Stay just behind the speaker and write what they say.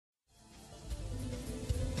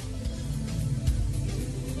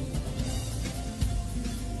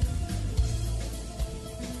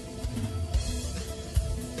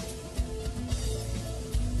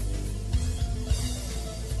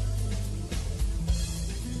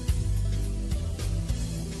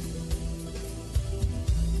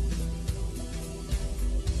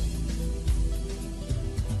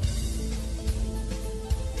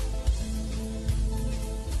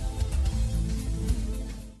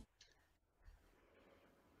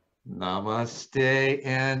Namaste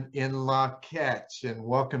and in la catch, and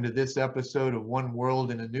welcome to this episode of One World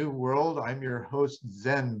in a New World. I'm your host,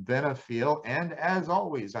 Zen Benefiel, and as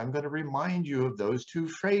always, I'm going to remind you of those two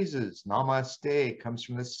phrases. Namaste comes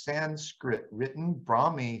from the Sanskrit, written,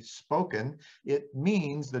 Brahmi, spoken. It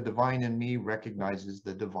means the divine in me recognizes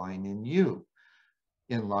the divine in you.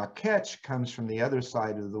 In la catch comes from the other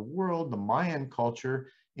side of the world, the Mayan culture,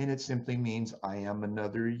 and it simply means I am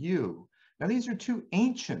another you. Now, these are two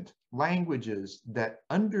ancient languages that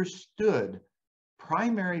understood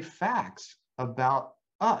primary facts about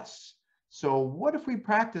us. So what if we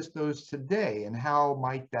practice those today, and how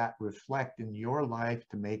might that reflect in your life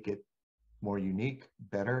to make it more unique,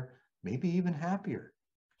 better, maybe even happier?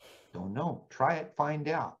 Don't know. Try it, find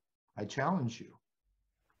out. I challenge you.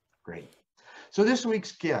 Great. So this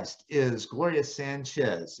week's guest is Gloria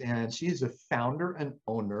Sanchez, and she's a founder and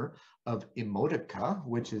owner of Emotica,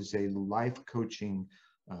 which is a life coaching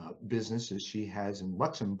business that she has in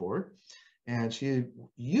Luxembourg. And she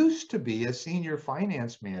used to be a senior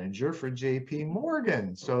finance manager for JP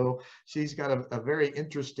Morgan. So she's got a very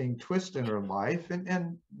interesting twist in her life,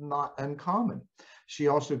 and not uncommon. She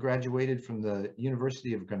also graduated from the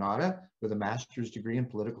University of Granada with a master's degree in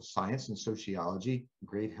political science and sociology,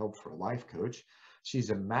 great help for a life coach. She's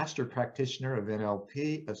a master practitioner of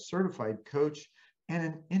NLP, a certified coach, and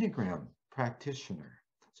an Enneagram practitioner.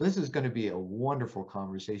 So this is going to be a wonderful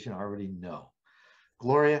conversation, I already know.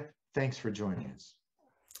 Gloria, thanks for joining us.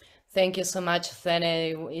 Thank you so much, Zen.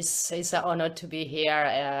 It's an honor to be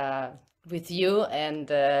here with you and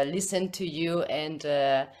listen to you, and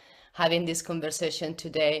having this conversation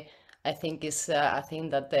today. I think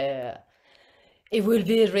that it will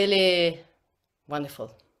be really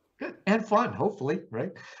wonderful. Good. And fun, hopefully,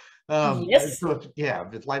 right? Yes. So yeah,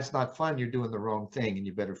 if life's not fun, you're doing the wrong thing, and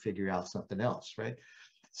you better figure out something else, right?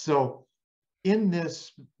 So in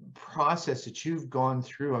this process that you've gone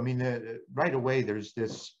through, I mean, right away, there's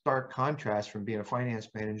this stark contrast from being a finance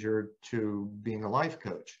manager to being a life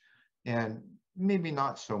coach. And maybe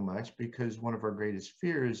not so much, because one of our greatest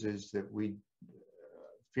fears is that we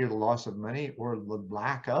fear the loss of money or the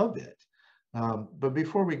lack of it. But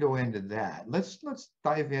before we go into that, let's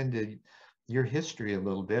dive into your history a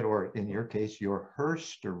little bit, or in your case, your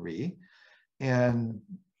herstory,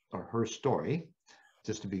 or her story,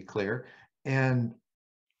 just to be clear. And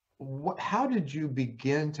how did you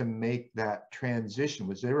begin to make that transition?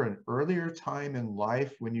 Was there an earlier time in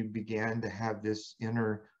life when you began to have this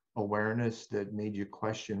inner awareness that made you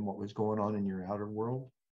question what was going on in your outer world?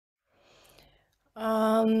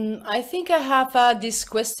 I think I have this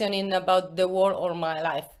questioning about the world all my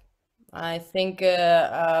life. I think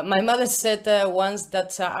my mother said once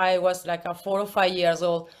that I was like 4 or 5 years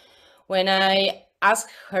old when I asked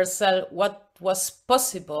herself what was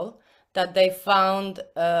possible, that they found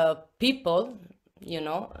people,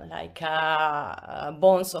 like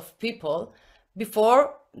bones of people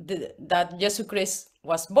before that Jesus Christ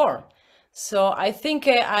was born. So I think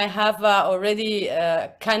I have already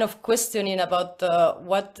kind of questioning about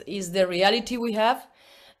what is the reality we have,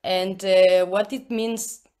 and what it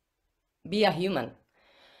means be a human.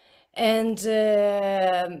 And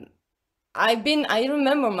I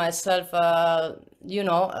remember myself,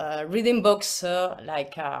 reading books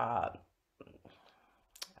like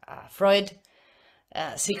Freud,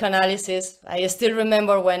 psychoanalysis. I still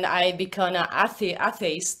remember when I became an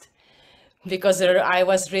atheist, because I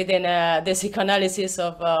was reading the psychoanalysis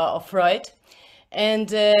of Freud.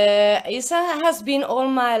 And it has been all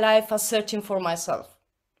my life searching for myself,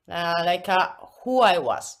 who I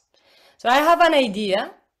was. So I have an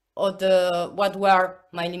idea of what were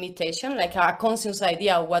my limitations, like a conscious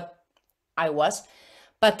idea of what I was.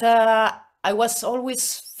 But I was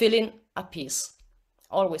always feeling a peace,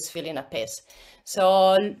 always feeling a peace.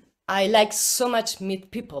 So I like so much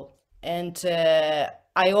meet people, and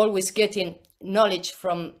I always getting knowledge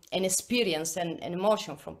from and experience and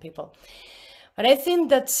emotion from people. But I think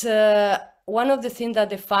that one of the things that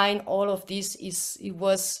define all of this is it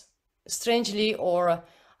was strangely, or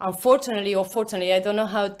unfortunately or fortunately, I don't know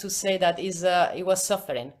how to say that, is it was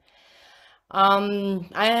suffering.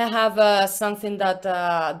 I have something that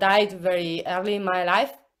died very early in my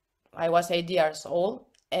life. I was 8 years old,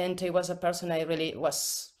 and he was a person I really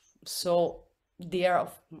was so dear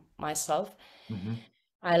of myself. Mm-hmm.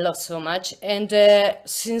 I love so much. And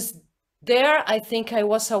since there, I think I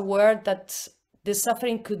was aware that the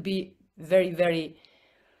suffering could be very, very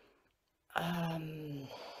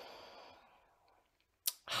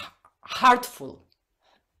hurtful,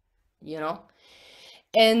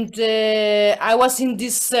 And I was in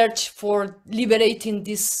this search for liberating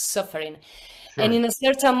this suffering. Sure. And in a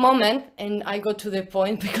certain moment, and I go to the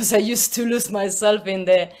point because I used to lose myself in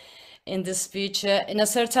the speech. In a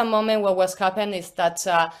certain moment, what was happening is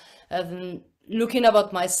that looking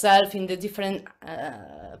about myself in the different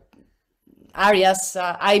areas.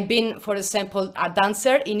 I've been, for example, a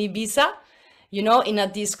dancer in Ibiza, in a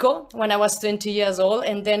disco when I was 20 years old,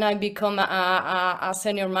 and then I become a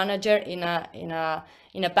senior manager in a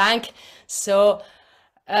bank. So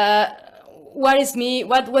what is me?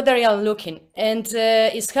 What are you looking? And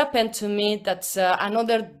it's happened to me that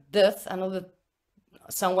another death,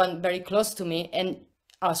 someone very close to me, and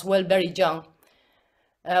as well very young,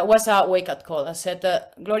 was a wake-up call. I said,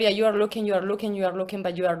 Gloria, you are looking,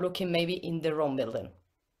 but you are looking maybe in the wrong building.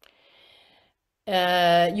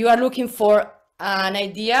 You are looking for an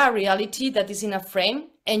idea, a reality that is in a frame,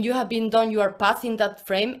 and you have been done your path in that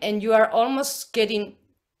frame, and you are almost getting,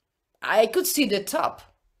 I could see the top.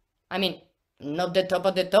 I mean, not the top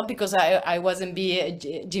of the top because I wasn't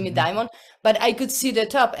Jimmy Diamond, but I could see the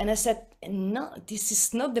top. And I said, no, this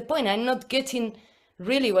is not the point. I'm not getting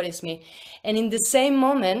really what is me. And in the same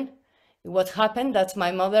moment, what happened that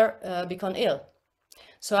my mother became ill.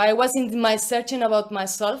 So I was in my searching about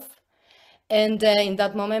myself. And in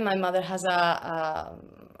that moment, my mother has a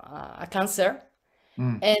cancer.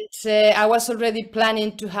 And I was already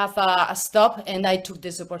planning to have a stop, and I took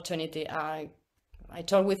this opportunity. I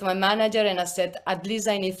talked with my manager and I said, at least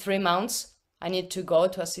I need 3 months. I need to go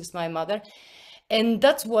to assist my mother. And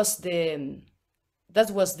that was the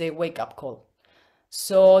wake-up call.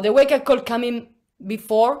 So the wake-up call coming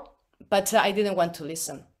before, but I didn't want to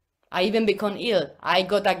listen. I even become ill. I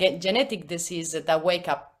got a genetic disease that wake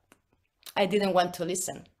up. I didn't want to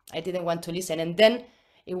listen. And then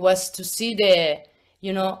it was to see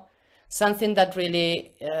something that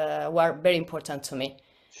really were very important to me.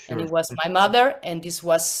 Sure. And it was my mother, and this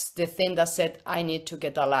was the thing that said, I need to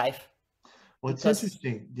get alive. Well, it's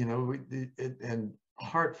interesting, and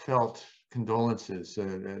heartfelt condolences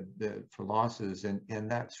for losses. And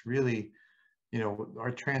that's really,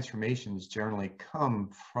 our transformations generally come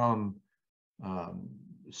from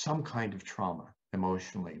some kind of trauma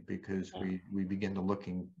emotionally, because we begin to look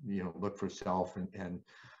for self, and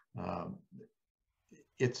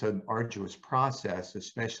it's an arduous process,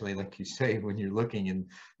 especially like you say, when you're looking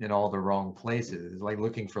in all the wrong places. It's like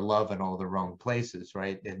looking for love in all the wrong places,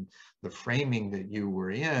 right? And the framing that you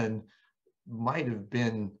were in might have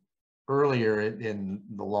been earlier in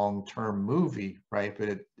the long-term movie, right?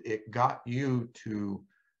 But it got you to,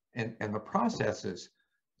 and the processes,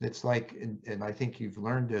 it's like, and I think you've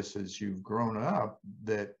learned this as you've grown up,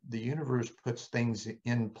 that the universe puts things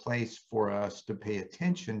in place for us to pay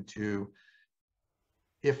attention to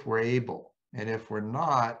if we're able. And if we're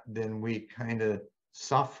not, then we kind of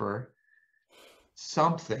suffer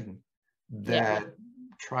something that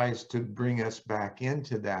tries to bring us back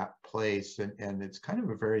into that place. And it's kind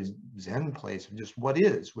of a very Zen place of just what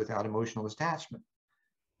is without emotional attachment,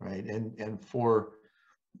 right? And for,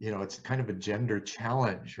 it's kind of a gender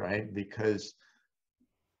challenge, right? Because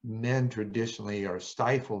men traditionally are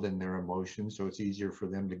stifled in their emotions, so it's easier for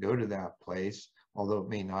them to go to that place, although it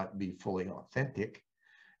may not be fully authentic.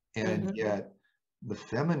 And yet the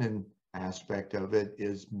feminine aspect of it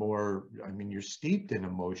is more, you're steeped in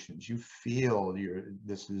emotions. You feel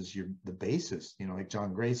this is the basis, like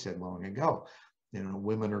John Gray said long ago,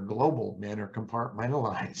 women are global, men are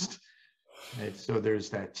compartmentalized. Right? So there's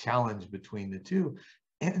that challenge between the two,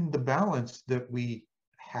 and the balance that we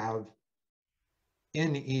have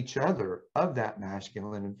in each other of that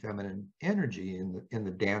masculine and feminine energy in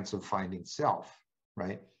the dance of finding self,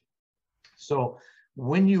 right? So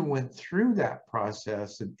when you went through that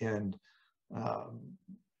process and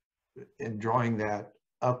drawing that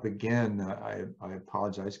up again, I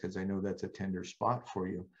apologize because I know that's a tender spot for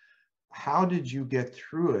you. How did you get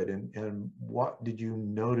through it, and what did you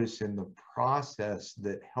notice in the process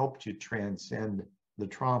that helped you transcend the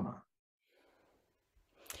trauma?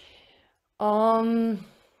 I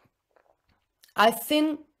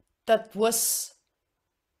think that was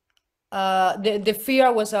the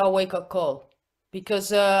fear was a wake-up call,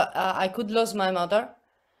 because I could lose my mother,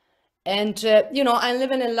 and I'm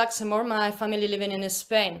living in Luxembourg, my family living in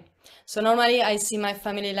Spain. So normally I see my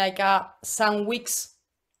family like some weeks,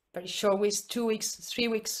 very short weeks, 2 weeks, 3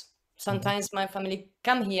 weeks. Sometimes my family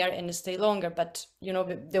come here and stay longer, but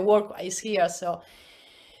the work is here. So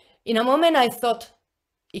in a moment I thought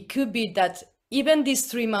it could be that even these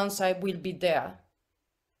 3 months I will be there.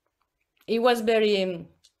 It was very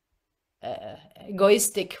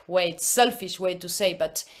egoistic way, selfish way to say,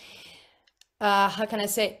 but how can I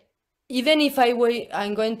say? Even if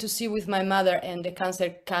I'm going to see with my mother and the cancer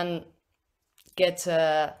can get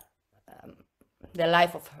the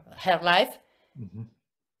life of her life. Mm-hmm.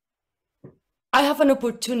 I have an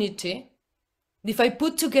opportunity, if I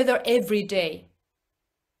put together every day,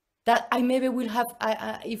 that I maybe will have,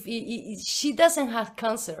 if she doesn't have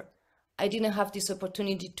cancer, I didn't have this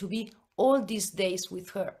opportunity to be all these days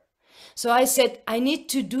with her. So I said, I need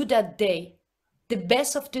to do that day, the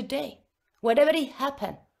best of the day. Whatever it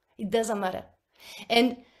happened, it doesn't matter.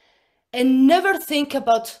 And never think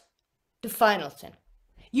about the final thing.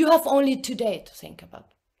 You have only today to think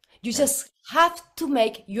about. You just have to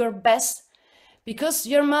make your best, because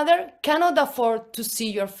your mother cannot afford to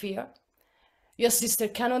see your fear. Your sister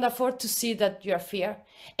cannot afford to see that you are fear.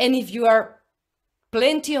 And if you are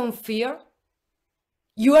plenty on fear,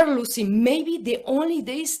 you are losing maybe the only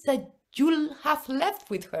days that you'll have left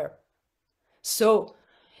with her. So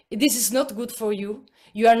this is not good for you.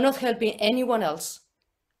 You are not helping anyone else.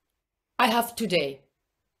 I have today.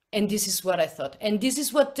 And this is what I thought. And this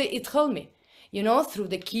is what it told me. You know, through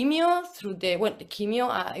the chemio, the chemio,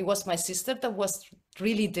 it was my sister that was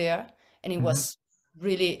really there. And it was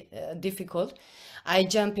really difficult. I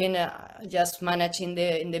jump in, just managing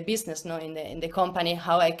in the business, no, in the company,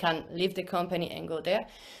 how I can leave the company and go there.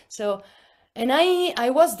 So, and I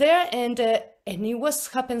was there, and it was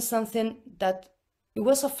happened something that it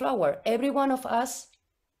was a flower. Every one of us,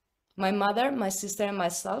 my mother, my sister, and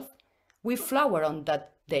myself, we flower on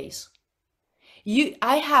that days.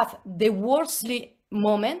 I have the worstly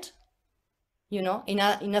moment, you know, in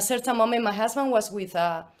a certain moment, my husband was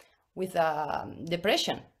with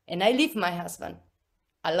depression, and I leave my husband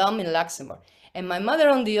alone in Luxembourg, and my mother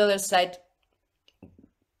on the other side,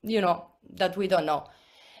 you know, that we don't know.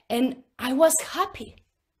 And I was happy,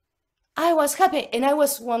 and I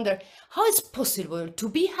was wondering, how it's possible to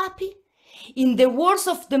be happy in the worst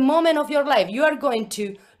of the moment of your life? You are going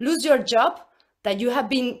to lose your job that you have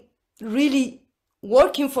been really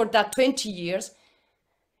working for that 20 years.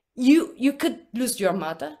 You could lose your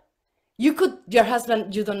mother. Your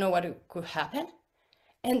husband, you don't know what could happen.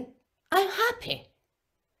 And I'm happy.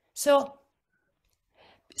 So,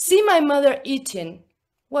 see my mother eating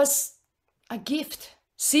was a gift.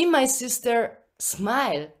 See my sister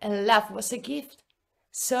smile and laugh was a gift.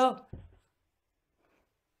 So,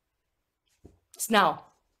 it's now.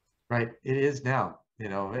 Right. It is now. You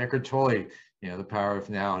know, Eckhart Tolle, you know, The Power of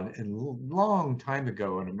Now. And a long time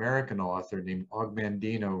ago, an American author named Og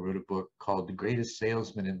Mandino wrote a book called The Greatest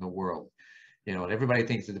Salesman in the World. You know, and everybody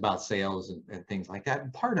thinks it's about sales and things like that.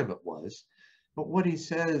 And part of it was. But what he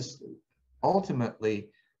says ultimately,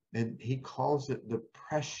 and he calls it the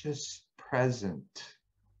precious present.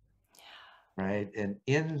 Right. And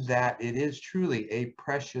in that, it is truly a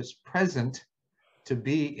precious present to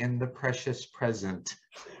be in the precious present.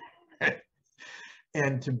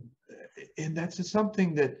 And that's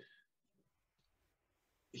something that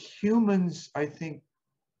humans, I think,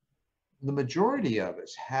 the majority of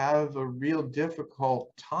us have a real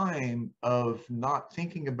difficult time of not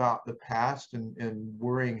thinking about the past and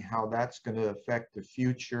worrying how that's going to affect the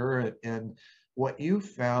future. And what you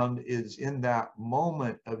found is in that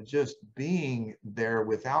moment of just being there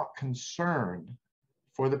without concern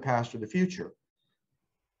for the past or the future,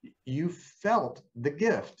 you felt the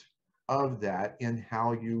gift of that in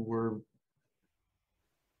how you were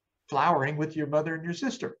flowering with your mother and your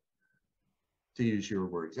sister, to use your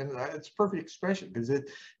words. And it's perfect expression, because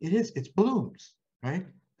it's blooms, right?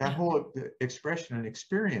 That whole expression and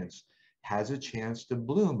experience has a chance to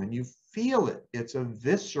bloom, and you feel it. It's a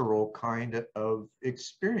visceral kind of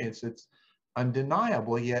experience. It's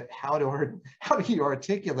undeniable, yet how do you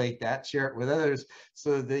articulate that, share it with others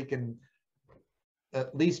so they can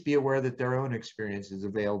at least be aware that their own experience is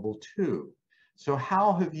available too? So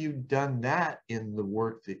how have you done that in the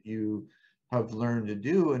work that you have learned to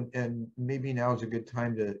do? And maybe now is a good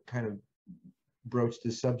time to kind of broach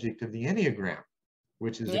the subject of the Enneagram,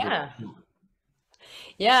 which is yeah.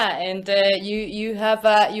 And you have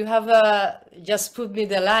just put me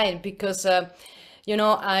the line, because you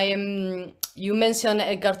know, you mentioned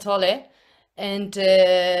Eckhart Tolle, and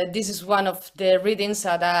this is one of the readings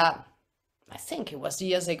that I think it was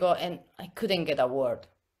years ago, and I couldn't get a word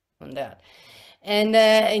on that. And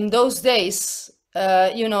in those days,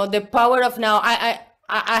 you know, the power of now, I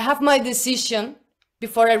have my decision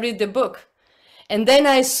before I read the book. And then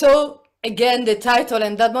I saw again the title,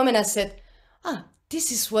 and that moment I said,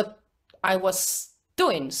 this is what I was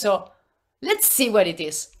doing. So let's see what it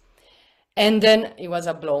is. And then it was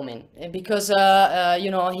a blooming, because, you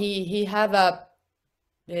know, he had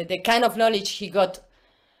the kind of knowledge he got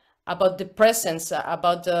about the presence,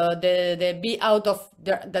 about the be out of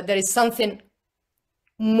there, that there is something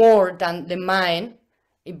more than the mind,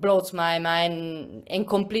 it blows my mind and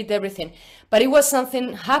complete everything. But it was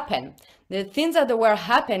something happen. The things that were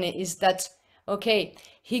happening is that, okay,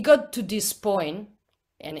 he got to this point,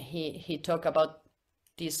 and he talked about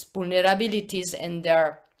these vulnerabilities and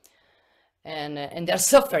their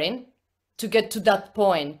suffering to get to that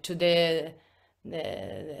point, to the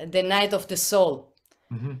night of the soul.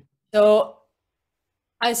 Mm-hmm. So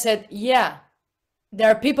I said, yeah,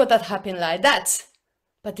 there are people that happen like that,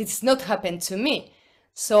 but it's not happened to me.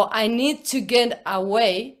 So I need to get a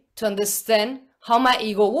way to understand how my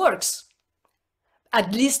ego works,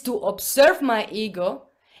 at least to observe my ego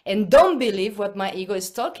and don't believe what my ego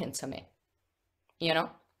is talking to me, you know?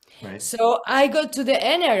 Right. So I go to the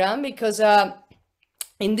Enneagram because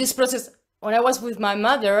in this process, when I was with my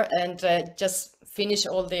mother and just finished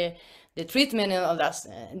all the treatment and all that,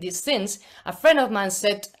 these things, a friend of mine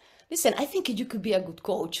said, listen, I think you could be a good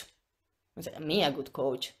coach. I said, me, a good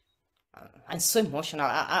coach? I'm so emotional.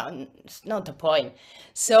 It's not the point.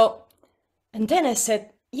 So, and then I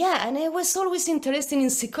said, yeah, and I was always interested in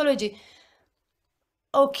psychology.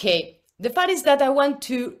 Okay, the fact is that I want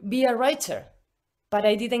to be a writer, but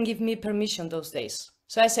I didn't give me permission those days.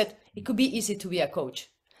 So I said, it could be easy to be a coach.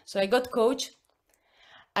 So I got coach.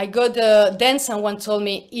 I got, then someone told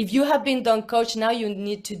me, if you have been done coach, now you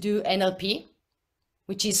need to do NLP,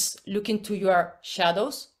 which is looking to your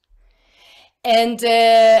shadows. And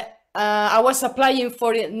I was applying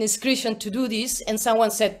for an inscription to do this, and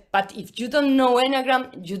someone said, but if you don't know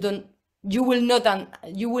Enneagram, you will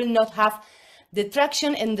not have the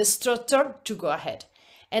traction and the structure to go ahead.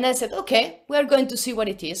 And I said, okay, we are going to see what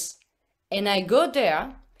it is. And I go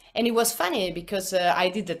there, and it was funny because I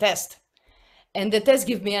did the test. And the test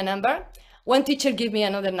gave me a number. One teacher gave me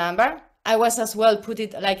another number. I was as well put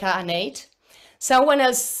it like an 8. Someone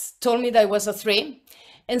else told me that it was a 3.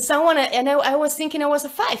 And I was thinking I was a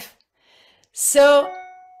 5. So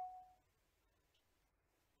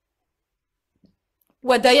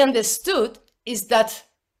what I understood is that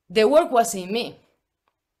the work was in me.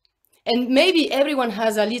 And maybe everyone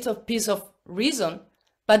has a little piece of reason,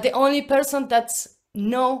 but the only person that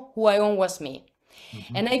know who I am was me.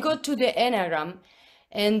 Mm-hmm. And I go to the Enneagram,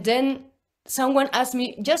 and then someone asked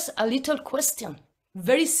me just a little question,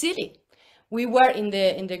 very silly. We were in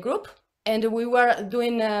the group, and we were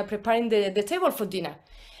doing preparing the table for dinner.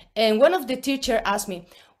 And one of the teacher asked me,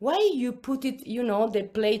 why you put it, the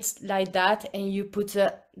plates like that, and you put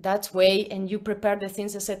that way, and you prepare the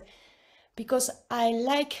things? I said, because I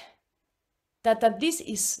like that this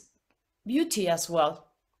is beauty as well.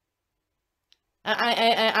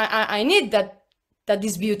 I need that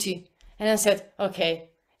is beauty. And I said, okay,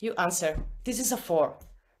 you answer. This is a 4.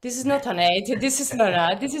 This is not an 8. This is not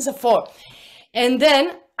a, this is a 4. And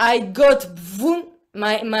then I got, boom,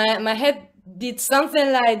 my head did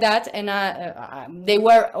something like that, and they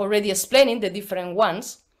were already explaining the different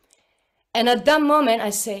ones. And at that moment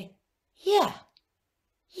I say, yeah,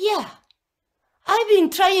 I've been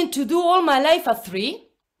trying to do all my life a 3.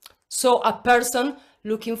 So a person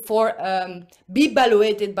looking for be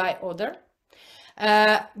evaluated by other,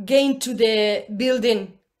 gain to the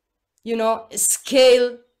building,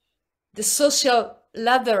 scale, the social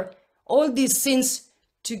ladder, all these things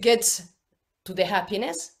to get to the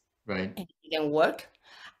happiness. Right. And it didn't work.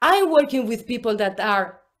 I'm working with people that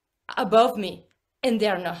are above me and they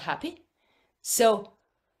are not happy. So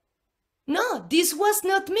no, this was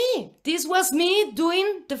not me. This was me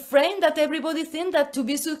doing the frame that everybody thinks that to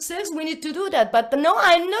be success, we need to do that. But no,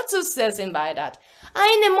 I'm not successing by that.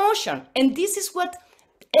 I'm in emotion. And this is what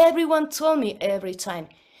everyone told me every time.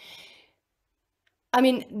 I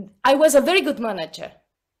mean, I was a very good manager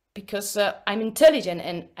because I'm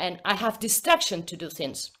intelligent and I have distraction to do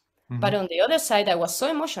things. Mm-hmm. But on the other side, I was so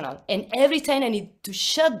emotional. And every time I need to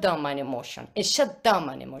shut down my emotion.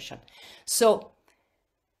 So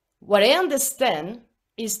what I understand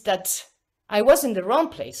is that I was in the wrong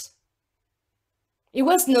place. It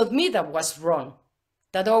was not me that was wrong,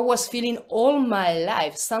 that I was feeling all my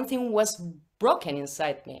life. Something was broken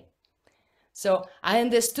inside me. So I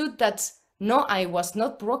understood that no, I was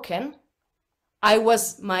not broken.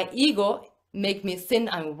 My ego make me think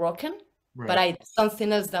I'm broken, right. But I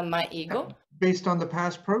something else than my ego. Based on the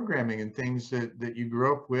past programming and things that you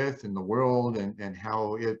grew up with in the world and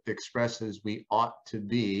how it expresses we ought to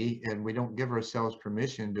be, and we don't give ourselves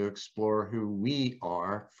permission to explore who we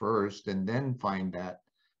are first and then find that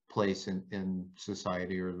place in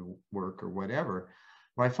society or work or whatever.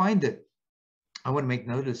 Well, I find that I want to make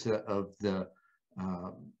notice of the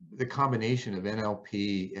combination of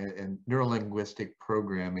NLP and neuro-linguistic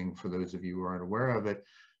programming, for those of you who aren't aware of it,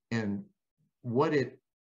 and what it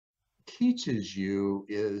teaches you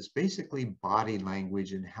is basically body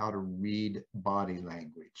language and how to read body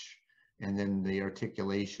language, and then the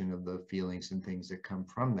articulation of the feelings and things that come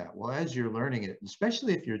from that. Well, as you're learning it,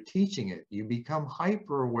 especially if you're teaching it, you become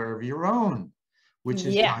hyper aware of your own, which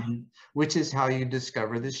is Yeah, how you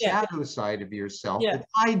discover the yeah, shadow side of yourself yeah,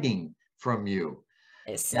 that's hiding from you.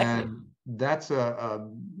 exactly. And that's a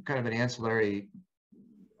kind of an ancillary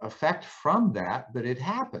effect from that, but it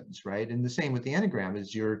happens, right? And the same with the Enneagram,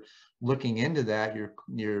 is you're looking into that,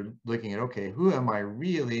 you're looking at, okay, who am I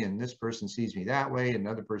really? And this person sees me that way,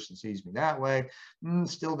 another person sees me that way.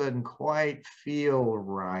 Still doesn't quite feel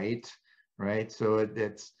right, right? So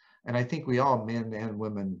it's, and I think we all, men and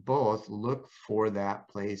women both, look for that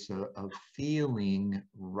place of feeling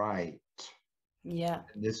right. Yeah,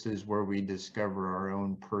 And this is where we discover our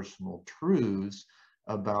own personal truths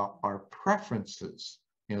about our preferences.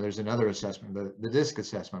 You know, there's another assessment, the DISC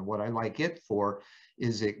assessment. What I like it for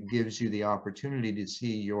is it gives you the opportunity to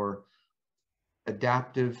see your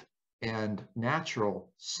adaptive and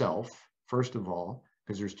natural self, first of all,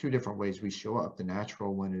 because there's two different ways we show up. The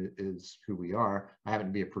natural one is who we are. I happen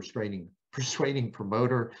to be a persuading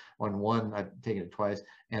promoter on one, I've taken it twice,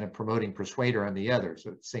 and a promoting persuader on the other.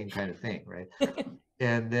 So it's the same kind of thing, right?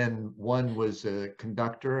 And then one was a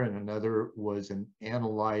conductor and another was an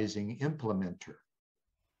analyzing implementer.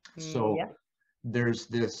 So yeah, there's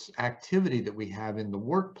this activity that we have in the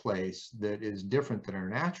workplace that is different than our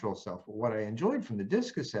natural self. But what I enjoyed from the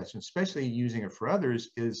DISC assessment, especially using it for others,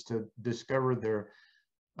 is to discover their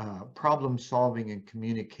problem solving and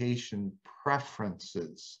communication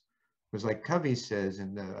preferences. Because like Covey says,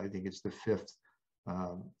 and I think it's the fifth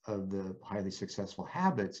of the highly successful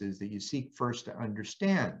habits, is that you seek first to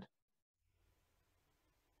understand.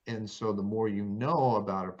 And so the more you know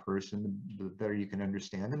about a person, the better you can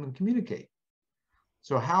understand them and communicate.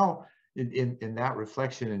 So how in that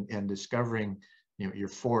reflection and discovering, you know, your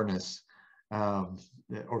fourness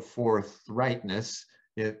or forthrightness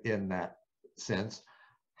in that sense,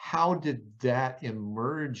 how did that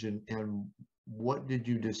emerge, and what did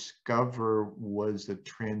you discover was the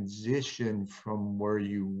transition from where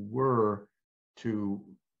you were to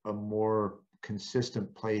a more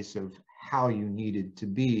consistent place of how you needed to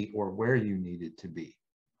be or where you needed to be?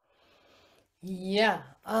 yeah.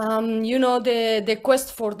 You know, the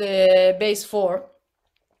quest for the base four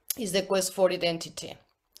is the quest for identity.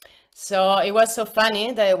 So it was so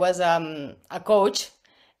funny that I was a coach,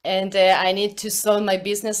 and I need to sell my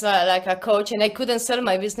business like a coach, and I couldn't sell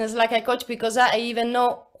my business like a coach because I even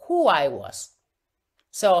know who I was.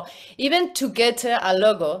 So even to get a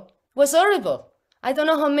logo was horrible. I don't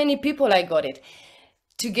know how many people I got it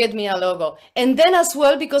to get me a logo. And then as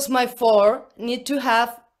well, because my four need to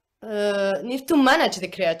have, need to manage the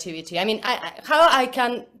creativity. I mean, how I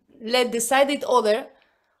can let decided other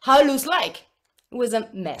how looks like. It was a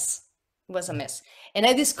mess. It was a mess. And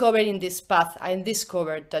I discovered in this path, I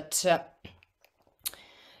discovered that,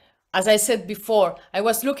 as I said before, I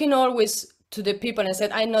was looking always to the people and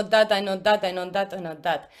said, I know that, I know that, I know that, I know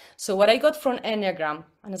that. So what I got from Enneagram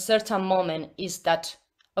at a certain moment is that,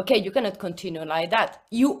 okay, you cannot continue like that.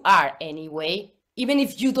 You are anyway, even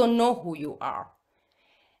if you don't know who you are.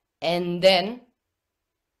 And then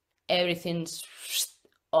everything's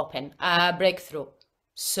open, a breakthrough.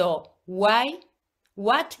 So why?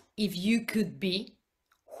 What if you could be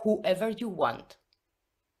whoever you want?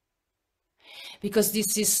 Because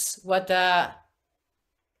this is what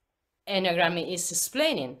Enneagram is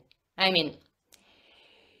explaining. I mean,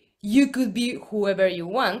 you could be whoever you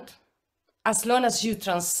want as long as you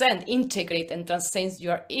transcend, integrate, and transcend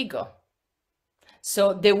your ego.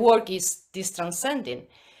 So the work is this transcending.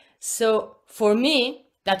 So for me,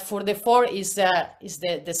 that for the four is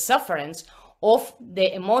the sufferance of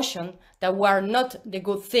the emotion that were not the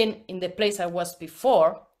good thing in the place I was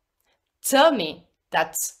before. Tell me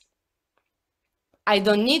that I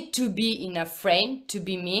don't need to be in a frame to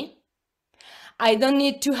be me. I don't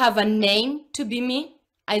need to have a name to be me.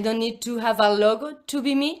 I don't need to have a logo to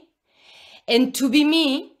be me. And to be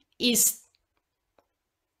me is,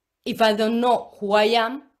 if I don't know who I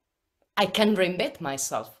am, I can reinvent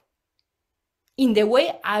myself in the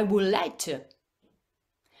way I would like to.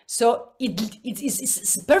 So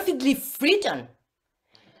it's perfectly freedom.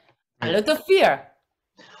 A lot of fear.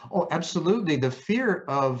 Oh, absolutely. The fear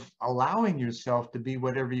of allowing yourself to be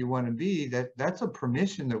whatever you want to be, that's a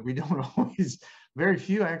permission that we don't always, very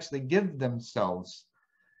few actually give themselves.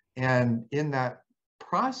 And in that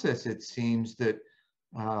process, it seems that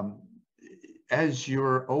as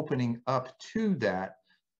you're opening up to that,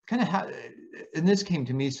 kind of how, and this came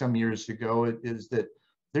to me some years ago, is that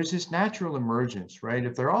there's this natural emergence, right?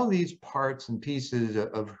 If there are all these parts and pieces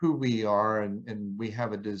of who we are, and we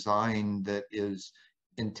have a design that is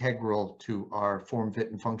integral to our form,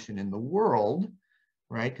 fit, and function in the world,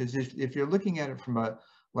 right? Because if you're looking at it from a,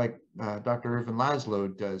 like Dr. Irvin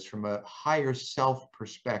Laszlo does, from a higher self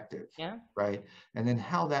perspective, Yeah. right? And then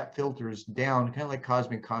how that filters down, kind of like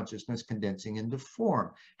cosmic consciousness condensing into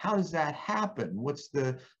form. How does that happen? What's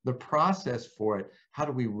the process for it? How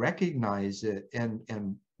do we recognize it?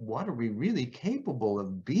 And what are we really capable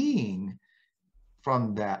of being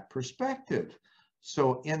from that perspective?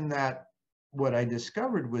 So in that, what I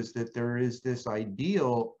discovered was that there is this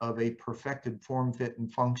ideal of a perfected form, fit,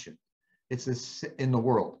 and function. It's this in the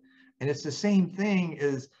world. And it's the same thing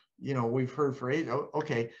as, you know, we've heard for ages, oh,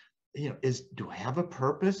 okay, you know, do I have a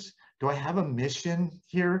purpose? Do I have a mission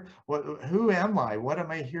here? Who am I? What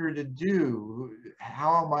am I here to do?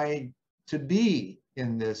 How am I to be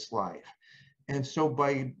in this life? And so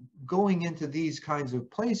by going into these kinds of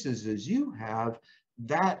places as you have,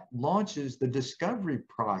 that launches the discovery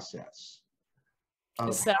process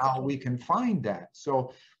of how we can find that.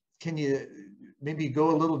 So can you maybe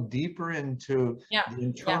go a little deeper into the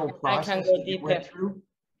internal process that you went through?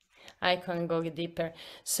 I can go deeper.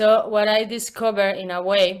 So what I discovered in a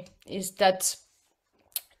way is that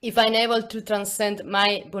if I'm able to transcend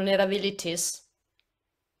my vulnerabilities,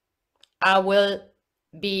 I will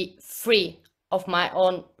be free of my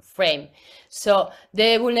own frame. So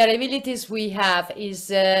the vulnerabilities we have is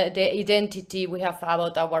the identity we have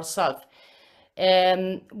about ourselves.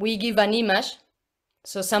 We give an image.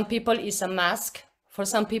 So some people is a mask, for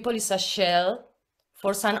some people is a shell,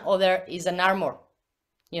 for some other is an armor,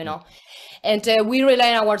 you know, and we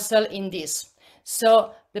rely on ourselves in this.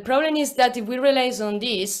 So the problem is that if we rely on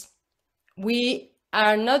this, we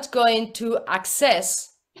are not going to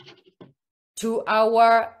access to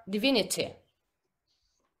our divinity.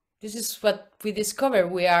 This is what we discover.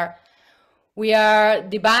 We are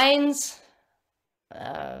divine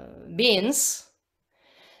beings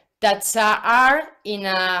that are in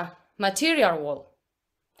a material world.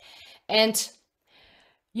 And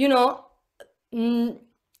you know,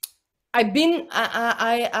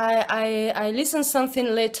 I listened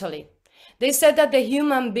something lately. They said that the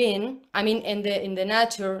human being, I mean, in the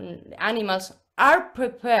nature, animals are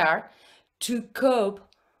prepared to cope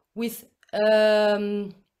with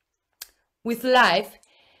life,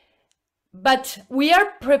 but we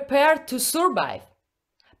are prepared to survive,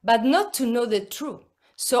 but not to know the truth.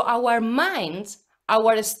 So our minds,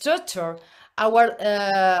 our structure,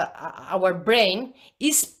 our brain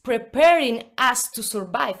is preparing us to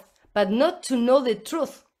survive, but not to know the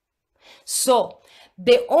truth. So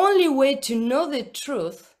the only way to know the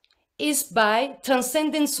truth is by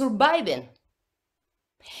transcending surviving.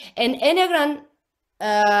 And Enneagram,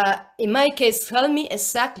 in my case, helped me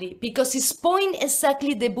exactly, because it's pointing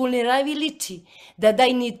exactly the vulnerability that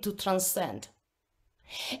I need to transcend.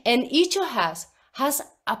 And each of us has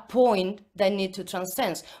a point that I need to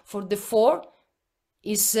transcend. For the 4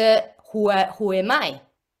 is who am I?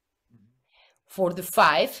 For the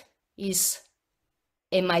 5 is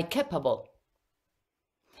am I capable?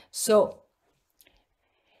 So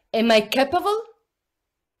am I capable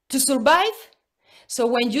to survive? So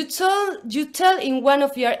when you tell in one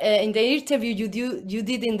of your in the interview you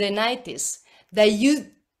did in the 90s that you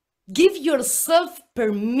give yourself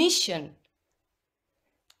permission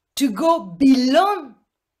to go beyond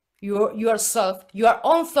yourself, your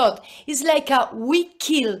own thought. It's like we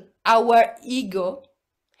kill our ego,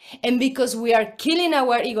 and because we are killing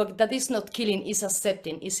our ego, that is not killing, is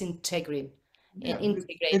accepting, is integrating. Yeah,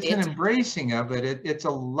 it's an embracing of it. It's a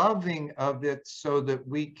loving of it so that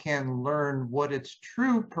we can learn what its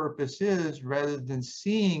true purpose is rather than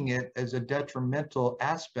seeing it as a detrimental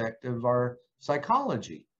aspect of our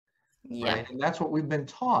psychology. Yeah. Right? And that's what we've been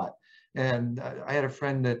taught. And I had a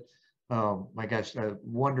friend that, oh my gosh,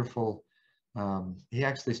 wonderful. He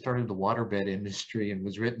actually started the waterbed industry and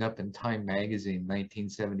was written up in Time magazine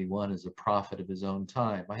 1971 as a prophet of his own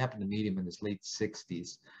time. I happened to meet him in his late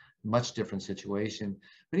 60s. Much different situation,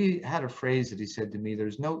 but he had a phrase that he said to me,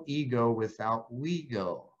 there's no ego without we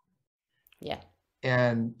go. Yeah.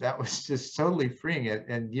 And that was just totally freeing it.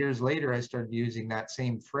 And years later, I started using that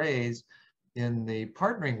same phrase in the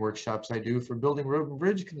partnering workshops I do for building road and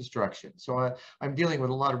bridge construction. So I'm dealing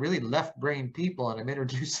with a lot of really left brain people, and I'm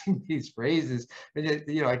introducing these phrases, and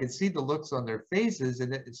you know, I can see the looks on their faces,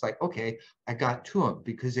 and it's like, okay, I got to them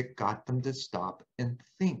because it got them to stop and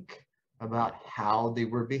think about how they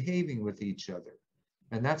were behaving with each other.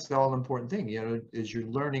 And that's the all important thing, you know, is you're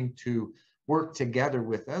learning to work together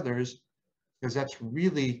with others, because that's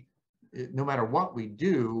really, no matter what we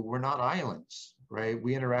do, we're not islands. right?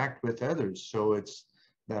 We interact with others. So it's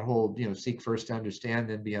that whole, seek first to understand,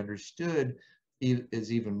 then be understood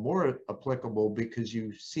is even more applicable because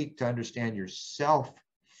you seek to understand yourself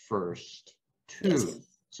first Yes. too.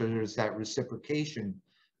 So there's that reciprocation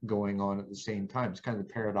going on at the same time. It's kind of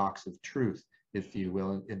the paradox of truth, if you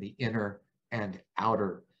will, in the inner and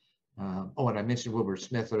outer. And I mentioned Wilbur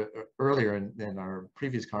Smith earlier in our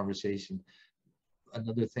previous conversation.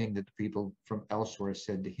 Another thing that the people from elsewhere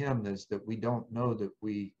said to him is that we don't know that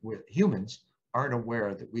we humans aren't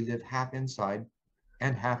aware that we live half inside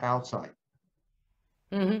and half outside.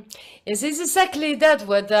 Yes, it's exactly that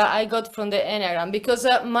what I got from the Enneagram, because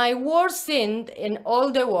my worst thing in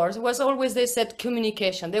all the wars was always they said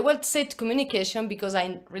communication. They would say communication because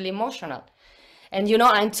I'm really emotional. And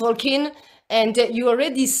I'm talking and you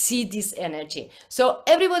already see this energy. So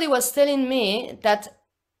everybody was telling me that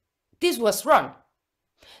this was wrong.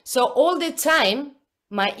 So all the time,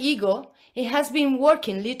 my ego, it has been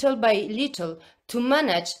working little by little to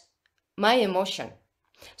manage my emotion.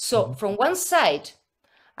 So from one side,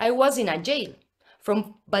 I was in a jail.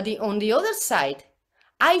 But on the other side,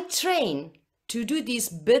 I train to do this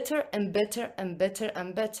better and better and better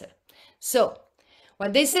and better. So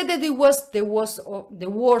when they said that it was the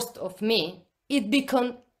worst of me, it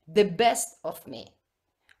became the best of me.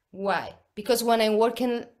 Why? Because when I'm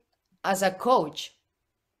working as a coach,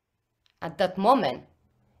 at that moment,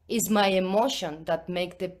 it's my emotion that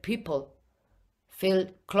make the people feel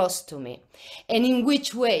close to me. And in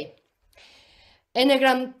which way?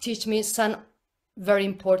 Enneagram teach me some very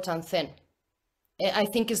important thing. I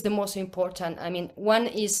think is the most important. I mean, one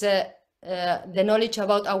is the knowledge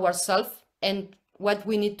about ourselves and what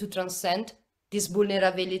we need to transcend, this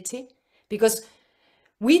vulnerability, because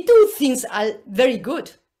we do things are very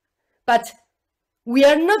good, but we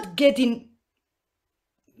are not getting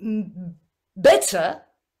better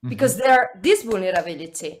because there are this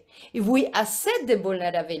vulnerability. If we accept the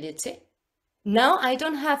vulnerability, now I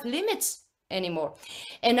don't have limits anymore.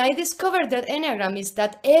 And I discovered that Enneagram is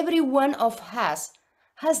that every one of us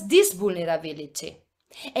has this vulnerability.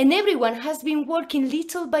 And everyone has been working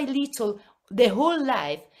little by little the whole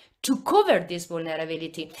life to cover this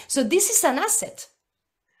vulnerability. So this is an asset.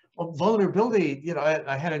 Well, vulnerability,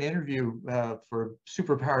 I had an interview for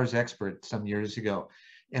Superpowers Expert some years ago,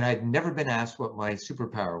 and I'd never been asked what my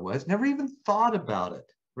superpower was, never even thought about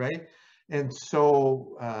it, right? And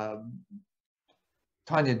so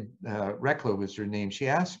Tanya Reckler was her name. She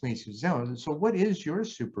asked me, she said, so what is your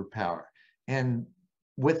superpower? And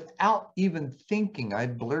without even thinking, I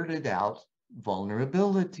blurted out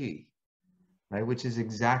vulnerability, right? Which is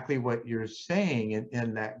exactly what you're saying.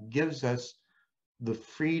 And that gives us the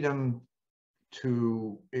freedom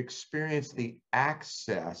to experience the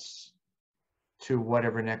access to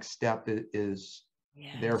whatever next step is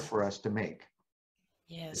there for us to make.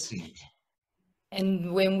 Yes.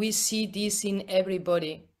 And when we see this in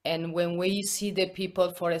everybody, and when we see the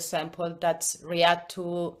people, for example, that react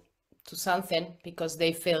to something because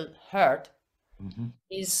they feel hurt,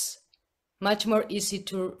 is much more easy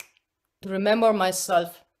to remember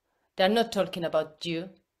myself. They're not talking about you.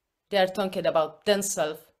 They're talking about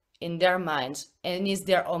themselves in their minds, and it's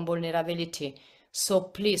their own vulnerability. So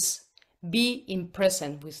please be in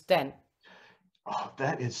present with them. Oh,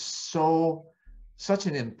 that is such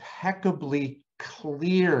an impeccably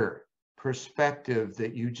clear perspective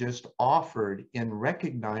that you just offered in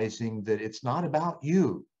recognizing that it's not about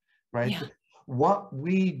you, right? Yeah. What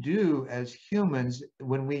we do as humans,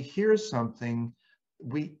 when we hear something,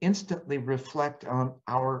 we instantly reflect on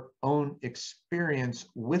our own experience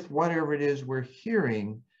with whatever it is we're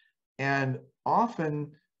hearing. And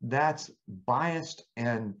often that's biased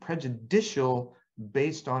and prejudicial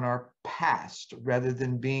based on our past rather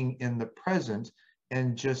than being in the present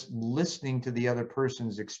and just listening to the other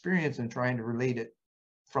person's experience and trying to relate it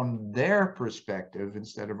from their perspective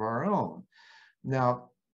instead of our own. Now,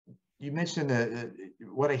 you mentioned that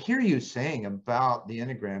what I hear you saying about the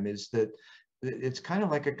Enneagram is that it's kind of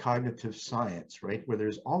like a cognitive science, right? Where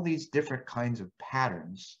there's all these different kinds of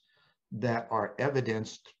patterns that are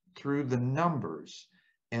evidenced through the numbers.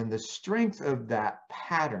 And the strength of that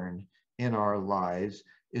pattern in our lives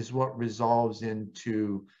is what resolves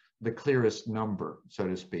into the clearest number, so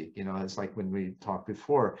to speak. It's like when we talked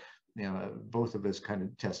before, both of us kind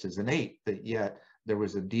of test as an 8, but yet there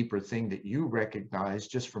was a deeper thing that you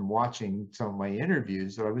recognized just from watching some of my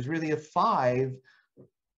interviews that I was really a 5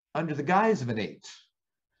 under the guise of an 8,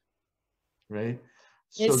 right?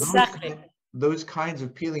 So Exactly. those kinds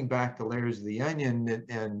of peeling back the layers of the onion,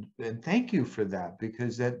 and thank you for that,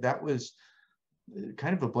 because that was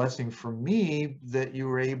kind of a blessing for me that you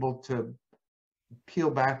were able to peel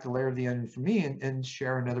back the layer of the onion for me and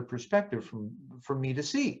share another perspective for me to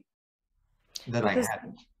see that I Because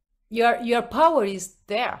hadn't. your power is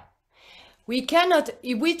there. We cannot,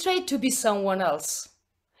 if we try to be someone else,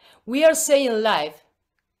 we are saying life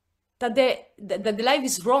that the life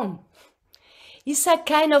is wrong. It's a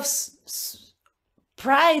kind of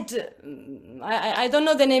pride. I don't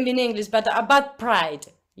know the name in English, but a bad pride,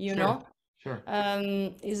 you know. Sure.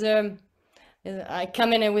 Is I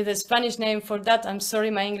come in with a Spanish name for that. I'm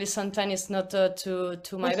sorry, my English sometimes is not to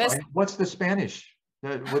my That's best. fine. What's the Spanish?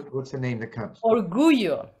 What's the name that comes?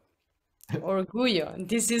 Orgullo. Orgullo.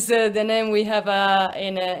 This is the name we have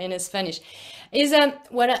in Spanish. Is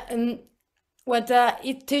what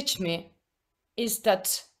it teach me is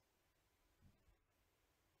that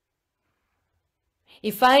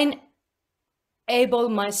if I'm able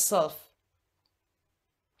myself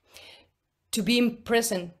to be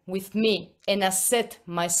present with me and accept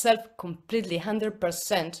myself completely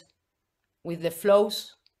 100% with the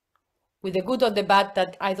flows, with the good or the bad,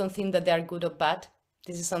 that I don't think that they are good or bad.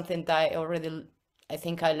 This is something that I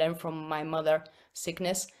think I learned from my mother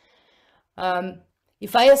sickness.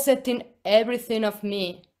 If I accepting everything of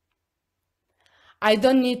me, I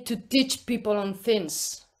don't need to teach people on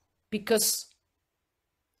things, because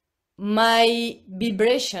my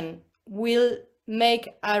vibration will make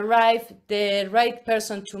arrive the right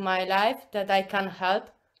person to my life that I can help.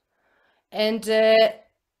 And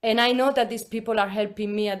I know that these people are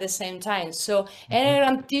helping me at the same time. So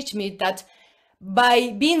Enneagram teach me that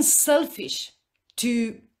by being selfish,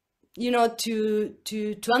 to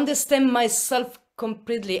understand myself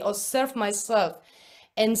completely, or serve myself,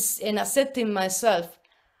 and accepting myself,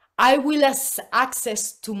 I will have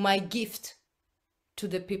access to my gift to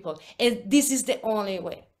the people. And this is the only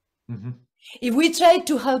way. If we try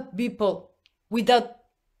to help people without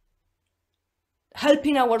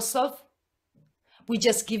helping ourselves, we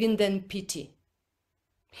just giving them pity.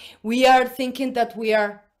 We are thinking that we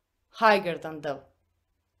are higher than them.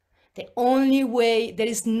 The only way, there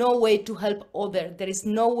is no way to help others. There is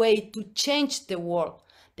no way to change the world.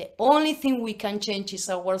 The only thing we can change is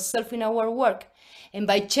ourselves in our work. And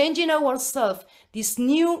by changing ourselves, this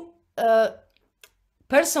new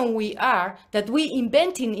person we are, that we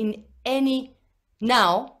inventing in any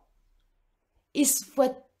now, is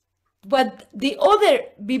what the other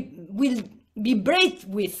will vibrate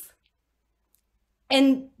with,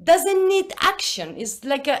 and doesn't need action. It's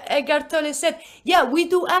like Eckhart Tolle said, yeah, we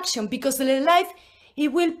do action, because in life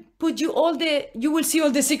it will put you you will see all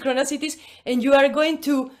the synchronicities, and you are going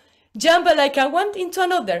to jump like a one into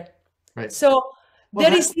another. Right. So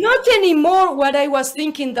there is not anymore what I was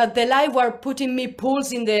thinking, that the life were putting me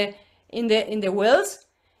pulls in the wheels.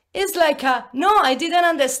 It's like no, I didn't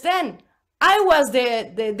understand. I was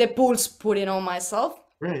the pulls putting on myself.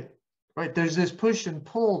 Right. There's this push and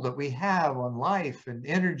pull that we have on life and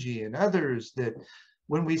energy and others, that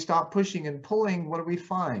when we stop pushing and pulling, what do we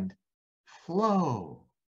find? Flow.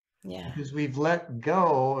 Yeah. Because we've let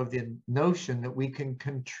go of the notion that we can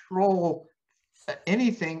control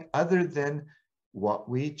anything other than what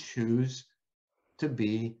we choose to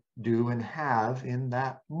be, do, and have in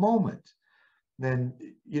that moment. Then,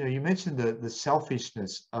 you mentioned the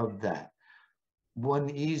selfishness of that. One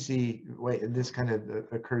easy way, and this kind of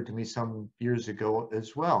occurred to me some years ago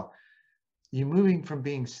as well, you're moving from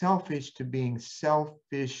being selfish to being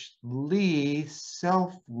selfishly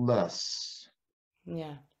selfless.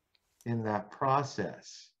 Yeah. In that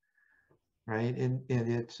process, right? And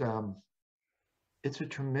it's a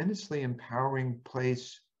tremendously empowering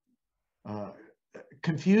place,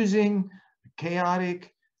 confusing,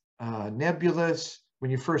 chaotic, nebulous when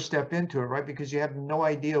you first step into it, right? Because you have no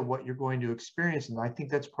idea what you're going to experience. And I think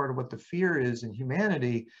that's part of what the fear is in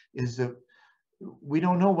humanity, is that we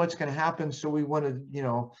don't know what's going to happen. So we want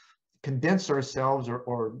to, condense ourselves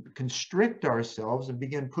or constrict ourselves and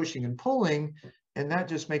begin pushing and pulling. And that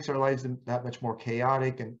just makes our lives that much more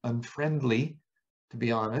chaotic and unfriendly, to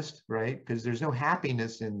be honest, right? Because there's no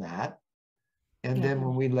happiness in that. And then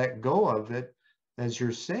when we let go of it, as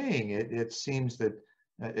you're saying, it seems that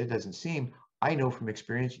it doesn't seem, I know from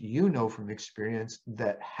experience, you know from experience,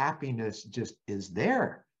 that happiness just is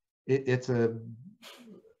there. It's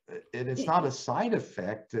not a side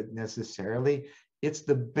effect necessarily. It's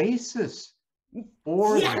the basis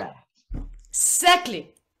for that.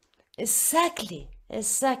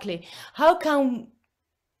 Exactly. How can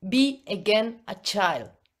be again a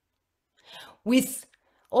child with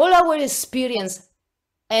all our experience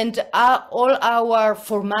and all our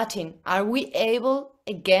formatting? Are we able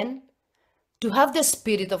again to have the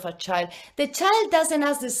spirit of a child? The child doesn't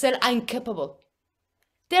ask themselves, I'm capable.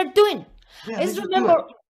 They're doing. Yeah, Let's remember,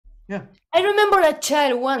 Yeah. I remember a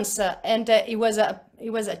child once, and it was a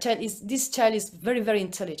child. This child is very, very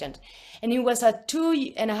intelligent, and he was at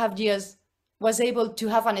 2.5 years, was able to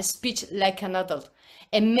have a speech like an adult,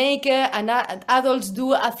 and make adults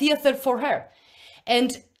do a theater for her.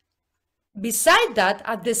 And beside that,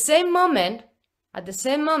 at the same moment,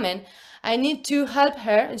 I need to help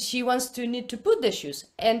her, and she wants to need to put the shoes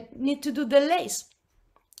and need to do the lace,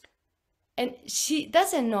 and she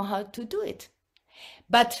doesn't know how to do it,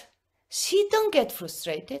 but she don't get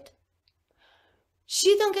frustrated.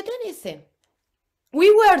 She don't get anything.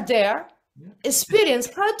 We were there,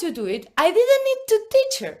 experienced how to do it. I didn't need to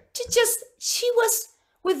teach her. She was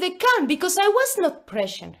with the calm because I was not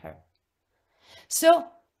pressuring her. So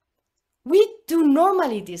we do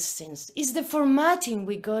normally these things. It's the formatting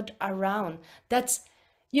we got around. That's,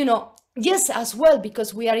 yes, as well,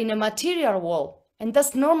 because we are in a material world. And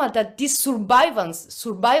that's normal that this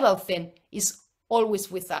survival thing is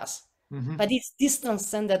always with us. Mm-hmm. But it's this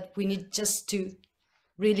transcend that we need just to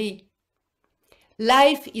really,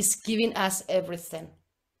 life is giving us everything.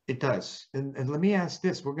 It does. And let me ask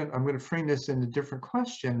this. I'm going to frame this in a different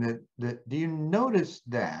question. That do you notice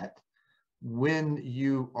that when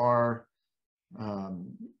you are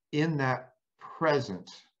in that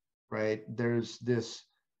present, right?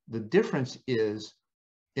 The difference is,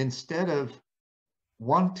 instead of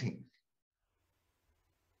wanting,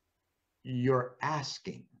 you're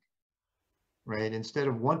asking, right? Instead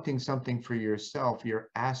of wanting something for yourself, you're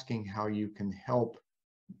asking how you can help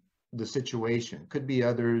the situation. Could be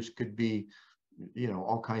others, could be,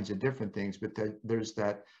 all kinds of different things, but there's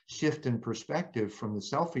that shift in perspective from the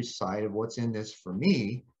selfish side of what's in this for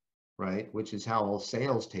me, right? Which is how all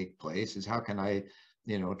sales take place, is how can I,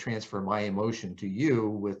 transfer my emotion to you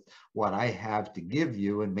with what I have to give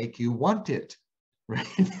you and make you want it,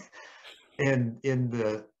 right? And in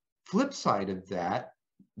the flip side of that,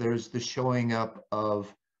 there's the showing up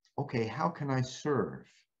of, okay, how can I serve?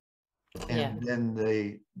 And then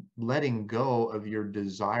the letting go of your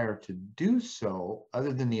desire to do so,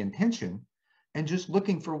 other than the intention, and just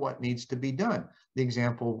looking for what needs to be done. The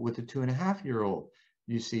example with the 2.5-year-old,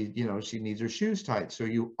 you see, she needs her shoes tied. So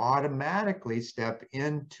you automatically step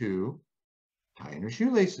into tying her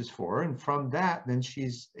shoelaces for her. And from that, then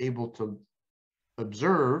she's able to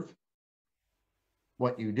observe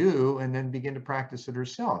what you do and then begin to practice it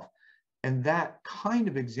herself. And that kind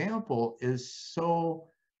of example is so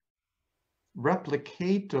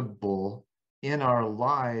replicatable in our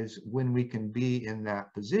lives when we can be in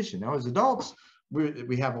that position. Now, as adults,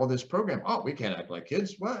 we have all this program. Oh, we can't act like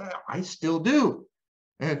kids. Well, I still do.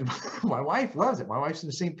 And my wife loves it. My wife's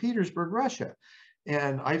in St. Petersburg, Russia.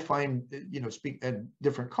 And I find, speak at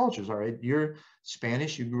different cultures. All right. You're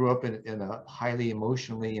Spanish. You grew up in a highly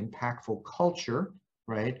emotionally impactful culture,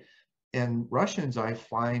 right? And Russians, I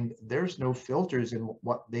find there's no filters in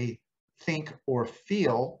what they think or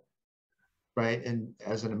feel, right? And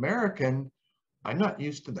as an American, I'm not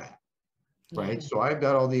used to that, right? So I've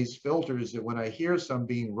got all these filters that when I hear some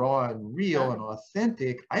being raw and real and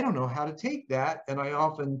authentic, I don't know how to take that. And I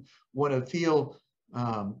often want to feel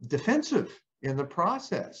defensive in the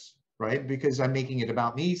process, right? Because I'm making it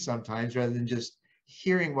about me sometimes, rather than just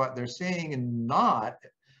hearing what they're saying and not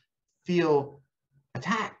feel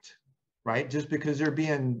attacked, right? Just because they're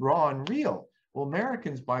being raw and real. Well,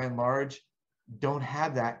 Americans, by and large, don't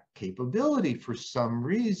have that capability for some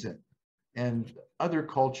reason. And other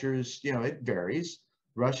cultures, it varies.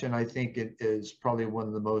 Russian, I think it is probably one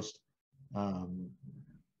of the most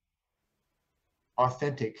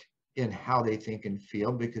authentic in how they think and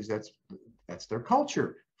feel, because that's their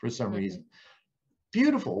culture for some reason.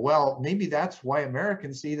 Beautiful. Well, maybe that's why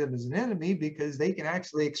Americans see them as an enemy, because they can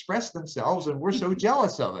actually express themselves and we're so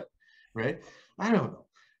jealous of it, right? I don't know.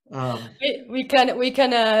 We can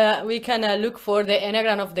look for the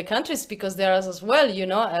Enneagram of the countries, because there is as well,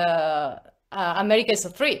 America is a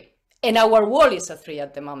 3 and our world is a 3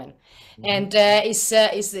 at the moment. And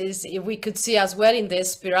we could see as well in the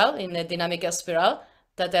spiral, in the dynamic spiral,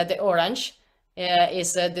 that the orange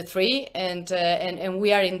is the 3, and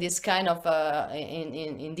we are in this kind of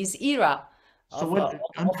in this era. So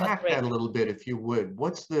unpack that a little bit, if you would.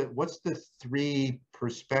 What's the 3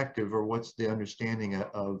 perspective, or what's the understanding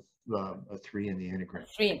of a 3 in the Enneagram?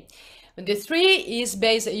 3. The 3 is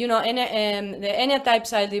based, the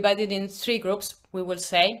Enneatypes are divided in 3 groups, we will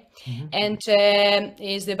say, and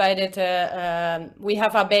is divided. We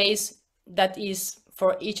have a base that is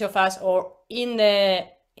for each of us, or in the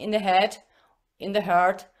head, in the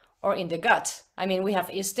heart, or in the gut. I mean, we have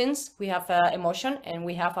instincts, we have emotion, and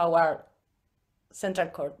we have our central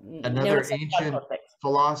cord. Another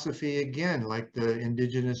philosophy again, like the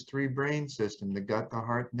indigenous three brain system, the gut, the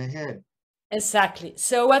heart, and the head. Exactly.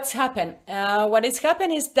 So what's happened? What has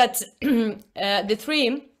happened is that the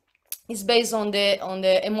three is based on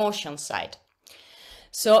the emotion side.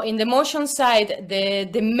 So in the emotion side,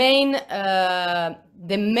 the main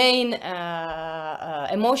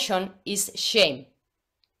emotion is shame.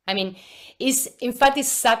 I mean, is in fact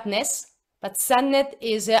is sadness, but sadness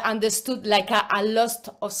is understood like a loss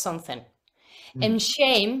of something, and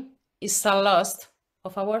shame is a loss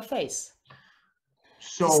of our face.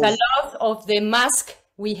 It's a So, loss of the mask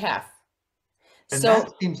we have. and So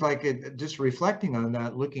that seems like it, just reflecting on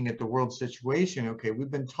that, looking at the world situation. Okay, we've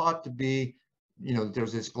been taught to be,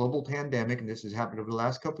 there's this global pandemic, and this has happened over the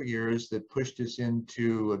last couple of years that pushed us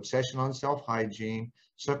into obsession on self-hygiene,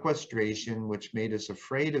 sequestration, which made us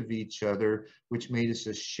afraid of each other, which made us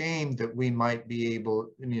ashamed that we might be able,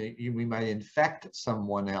 we might infect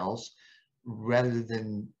someone else, rather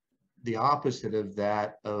than the opposite of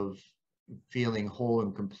that, of feeling whole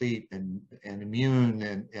and complete and immune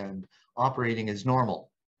and operating as normal.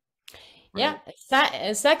 yeah, Right?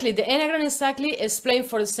 exactly. The Enneagram exactly explain,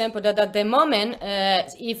 for example, that at the moment,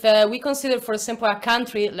 if we consider, for example, a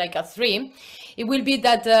country like a 3, it will be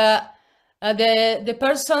that the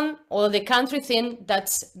person or the country think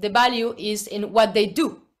that the value is in what they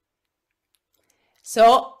do.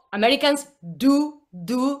 So Americans do,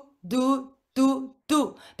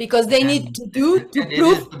 because they need to do to And it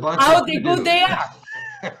prove is the bunch how of they good to-do. they are.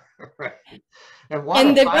 Right. And what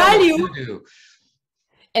And a the pile of value to-do.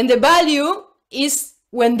 And the value is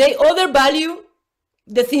when they other value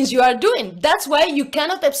the things you are doing. That's why you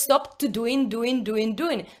cannot stop to doing.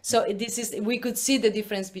 So this is, we could see the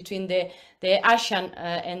difference between the Asian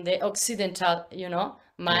and the Occidental,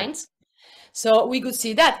 minds. So we could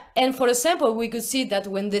see that. And for example, we could see that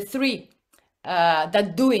when the 3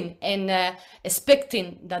 that doing and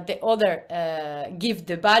expecting that the other give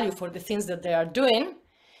the value for the things that they are doing,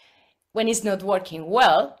 when it's not working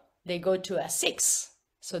well, they go to a 6.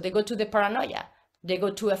 So they go to the paranoia, they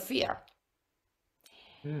go to a fear.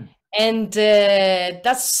 And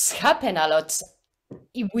that's happened a lot.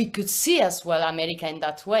 We could see as well America in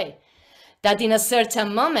that way, that in a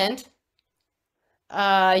certain moment,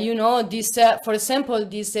 this, for example,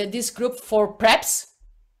 this group for preps,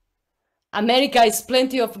 America is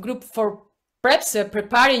plenty of group for preps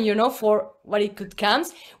preparing, for what it could come.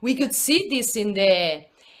 We could see this in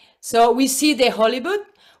so we see the Hollywood,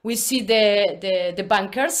 we see the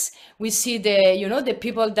bankers, we see the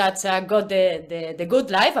people that got the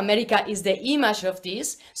good life. America is the image of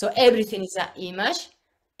this, so everything is an image.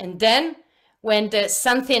 And then when there's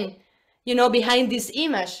something, behind this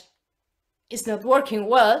image is not working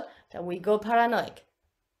well, then we go paranoid.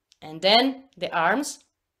 And then the arms,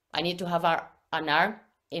 I need to have an arm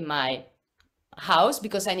in my house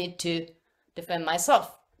because I need to defend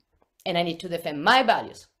myself and I need to defend my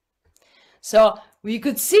values. So we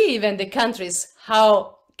could see even the countries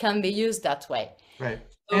how can be used that way. Right.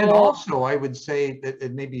 And also, I would say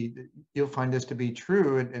that maybe you'll find this to be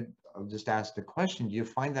true, and I'll just ask the question, do you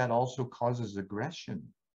find that also causes aggression?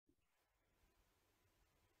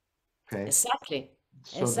 Okay. Exactly.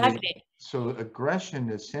 So Exactly. so aggression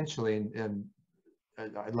essentially, and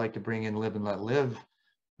I'd like to bring in live and let live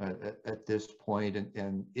at this point,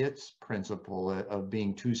 and its principle of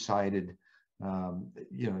being two-sided.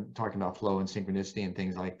 Talking about flow and synchronicity and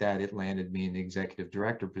things like that, it landed me in the executive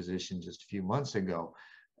director position just a few months ago,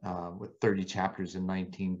 with 30 chapters in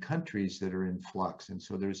 19 countries that are in flux. And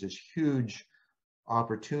so there's this huge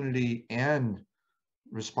opportunity and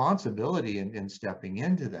responsibility in stepping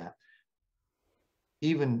into that.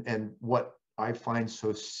 And what I find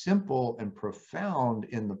so simple and profound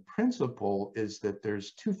in the principle is that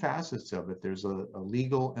there's two facets of it. There's a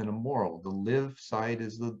legal and a moral. The live side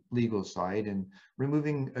is the legal side, and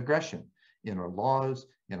removing aggression in our laws,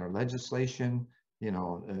 in our legislation,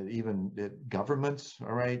 even governments.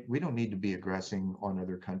 All right, we don't need to be aggressing on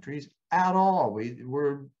other countries at all.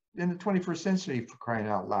 We're in the 21st century, for crying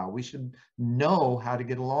out loud. We should know how to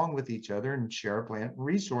get along with each other and share planet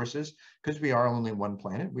resources, because we are only one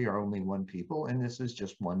planet, we are only one people, and this is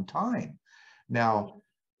just one time. Now,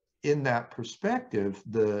 in that perspective,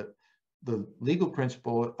 the legal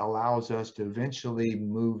principle allows us to eventually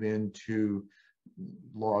move into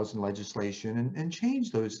laws and legislation and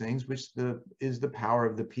change those things, which is the power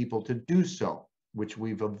of the people to do so, which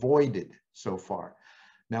we've avoided so far.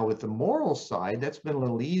 Now, with the moral side, that's been a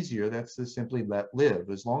little easier. That's to simply let live.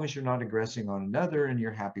 As long as you're not aggressing on another and you're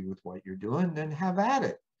happy with what you're doing, then have at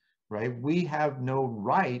it, right? We have no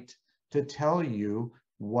right to tell you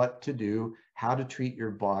what to do, how to treat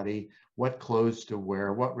your body, what clothes to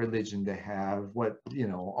wear, what religion to have, what,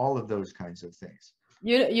 all of those kinds of things.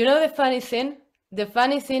 You know the funny thing? The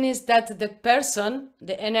funny thing is that the person,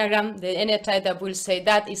 the Enneagram, the Enneatype that will say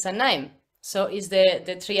that is a 9. So it's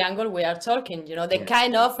the triangle we are talking, the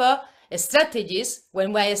kind of strategies.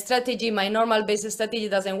 When my normal basic strategy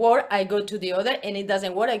doesn't work, I go to the other, and it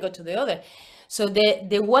doesn't work, I go to the other. So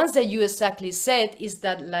the ones that you exactly said is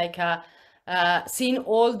that like seeing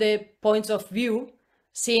all the points of view,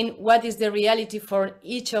 seeing what is the reality for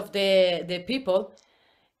each of the people.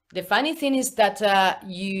 The funny thing is that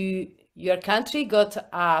your country got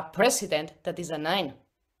a president that is a 9.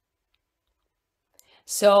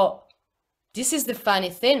 So this is the funny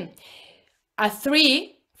thing. A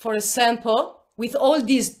 3, for example, with all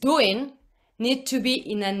this doing, need to be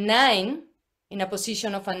in a 9, in a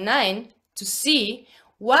position of a 9, to see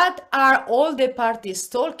what are all the parties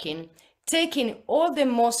talking, taking all the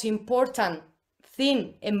most important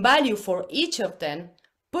thing and value for each of them,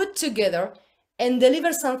 put together, and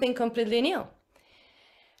deliver something completely new.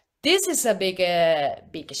 This is a big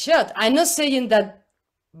shot. I'm not saying that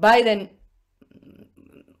Biden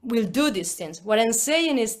will do these things. What I'm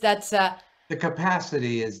saying is that the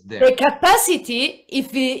capacity is there. The capacity,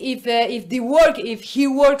 if he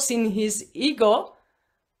works in his ego,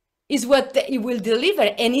 is what it will deliver,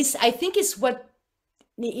 and I think it's what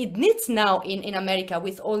it needs now in America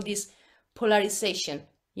with all this polarization,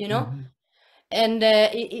 Mm-hmm. and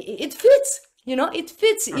it fits. It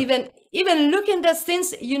fits. Sure. Even looking at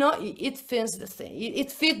things, it fits the thing.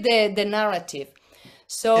 It fits the narrative.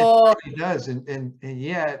 So it really does, and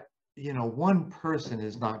yet, one person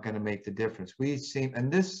is not going to make the difference. And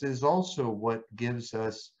this is also what gives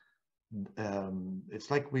us. It's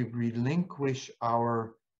like we relinquish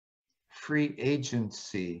our free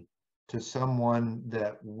agency to someone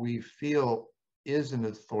that we feel is an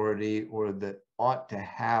authority or that ought to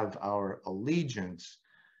have our allegiance.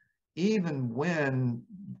 Even when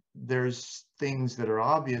there's things that are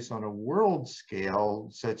obvious on a world scale,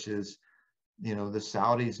 such as, the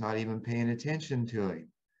Saudis not even paying attention to him,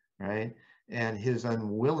 right? And his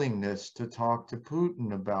unwillingness to talk to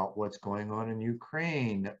Putin about what's going on in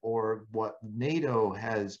Ukraine, or what NATO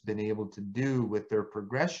has been able to do with their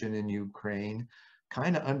progression in Ukraine,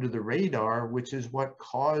 kind of under the radar, which is what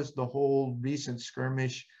caused the whole recent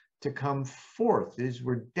skirmish to come forth. These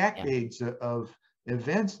were decades of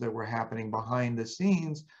events that were happening behind the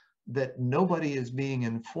scenes that nobody is being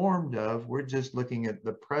informed of. We're just looking at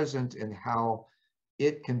the present and how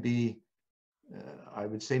it can be, I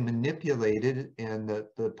would say, manipulated, and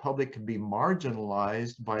that the public can be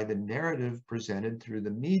marginalized by the narrative presented through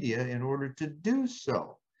the media in order to do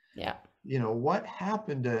so. Yeah. What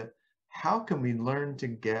happened to, how can we learn to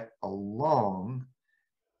get along?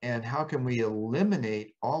 And how can we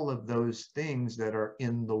eliminate all of those things that are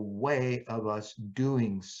in the way of us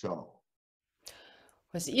doing so?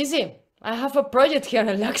 It's easy. I have a project here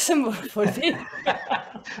in Luxembourg for this.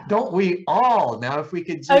 Don't we all? Now, if we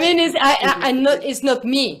could just... I mean, it's not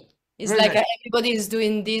me. It's Right, like right. everybody is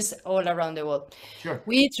doing this all around the world. Sure.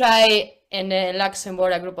 We try in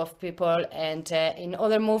Luxembourg, a group of people, and in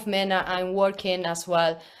other movement, I'm working as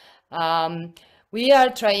well. We are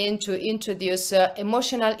trying to introduce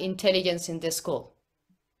emotional intelligence in the school.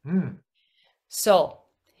 So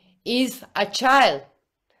if a child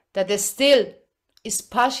that is still is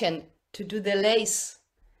passionate to do the lace,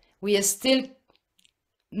 we still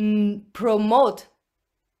promote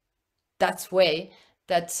that way,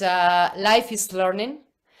 that life is learning.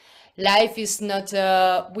 Life is not,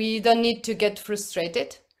 we don't need to get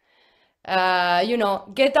frustrated.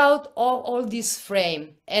 Get out all this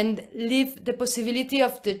frame and leave the possibility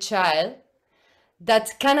of the child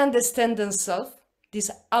that can understand themselves,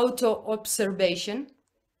 this auto-observation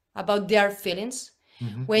about their feelings.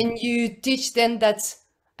 Mm-hmm. When you teach them that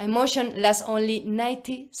emotion lasts only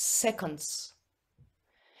 90 seconds.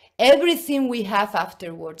 Everything we have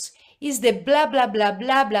afterwards is the blah, blah, blah,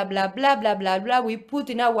 blah, blah, blah, blah, blah, blah, blah we put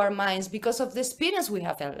in our minds because of the experience we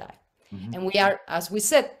have in life. Mm-hmm. And we are, as we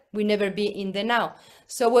said, we never be in the now.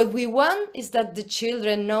 So what we want is that the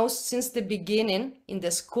children know since the beginning in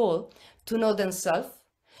the school to know themselves,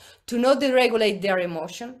 to know to regulate their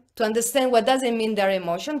emotion, to understand what doesn't mean their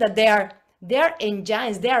emotion, that they are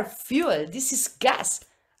engines, they are fuel. This is gas.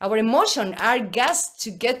 Our emotions are gas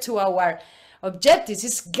to get to our objectives.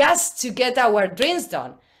 It's gas to get our dreams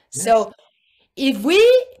done. Yes. So if we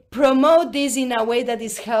promote this in a way that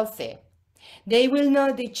is healthy, they will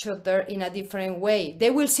know each other in a different way. They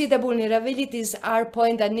will see the vulnerabilities are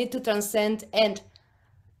points that need to transcend, and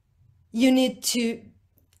you need to,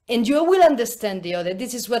 and you will understand the other.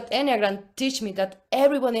 This is what Enneagram teach me, that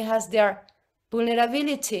everybody has their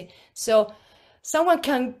vulnerability. So someone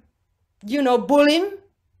can, bully him.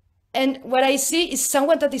 And what I see is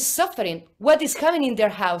someone that is suffering. What is happening in their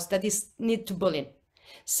house that is need to bullying?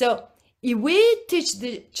 So if we teach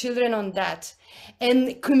the children on that,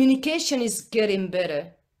 and communication is getting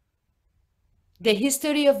better, the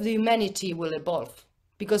history of the humanity will evolve,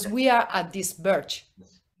 because we are at this verge.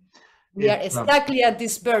 We are exactly at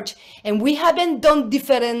this verge, and we haven't done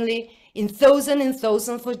differently in thousands and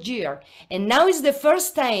thousands of years. And now is the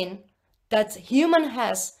first time that human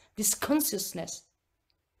has this consciousness.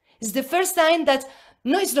 It's the first time that,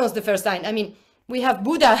 no, it's not the first time. I mean, we have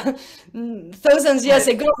Buddha thousands years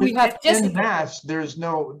ago. We have in mass. The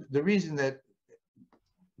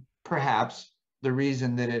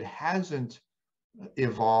reason that it hasn't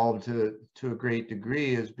evolved to a great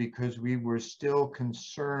degree is because we were still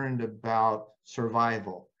concerned about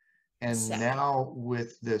survival. And exactly. Now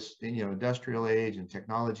with this, industrial age and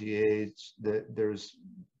technology age, there's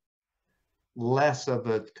less of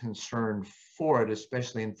a concern for it,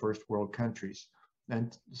 especially in first world countries,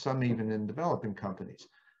 and some even in developing countries,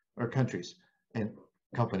 and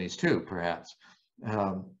companies too, perhaps.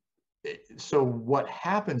 So what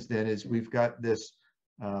happens then is we've got this,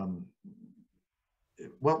 you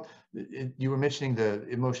were mentioning the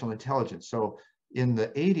emotional intelligence. So in the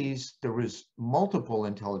 80s, there was multiple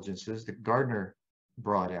intelligences that Gardner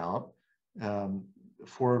brought out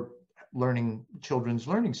for learning children's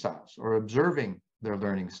learning styles, or observing their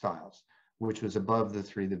learning styles, which was above the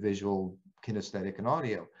three: the visual, kinesthetic, and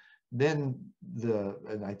audio. Then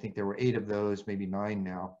and I think there were 8 of those, maybe 9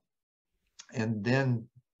 now. And then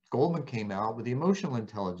Goldman came out with the emotional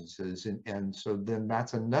intelligences. And so then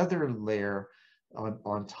that's another layer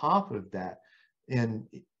on top of that. And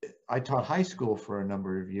I taught high school for a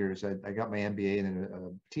number of years. I got my MBA and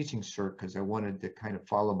a teaching cert because I wanted to kind of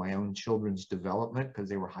follow my own children's development, because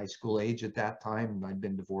they were high school age at that time, and I'd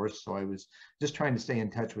been divorced. So I was just trying to stay in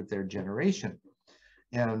touch with their generation.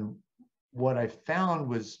 And what I found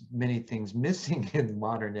was many things missing in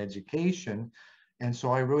modern education. And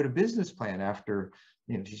so I wrote a business plan after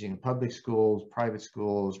teaching in public schools, private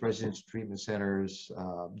schools, residential treatment centers,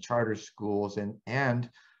 charter schools, and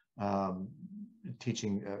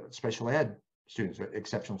teaching special ed students,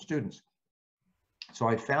 exceptional students. So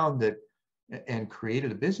I found that, and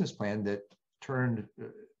created a business plan that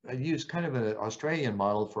I used kind of an Australian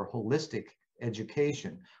model for holistic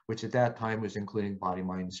education, which at that time was including body,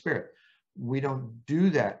 mind, and spirit. We don't do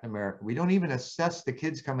that in America. We don't even assess the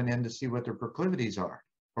kids coming in to see what their proclivities are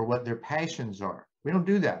or what their passions are. We don't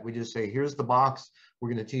do that. We just say, here's the box, we're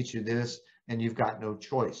going to teach you this, and you've got no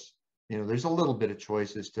choice. There's a little bit of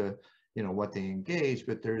choice as to, what they engage,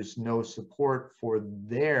 but there's no support for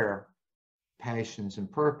their passions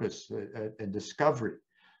and purpose and discovery.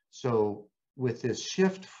 So with this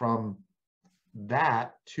shift from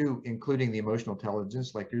that to including the emotional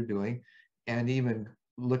intelligence, like you're doing, and even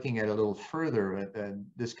looking at it a little further, and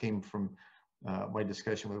this came from my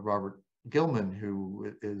discussion with Robert Gilman,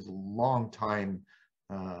 who is a longtime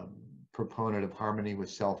proponent of harmony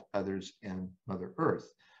with self, others, and Mother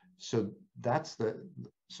Earth. So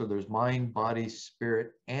so there's mind, body,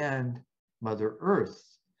 spirit, and Mother Earth,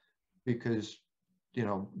 because,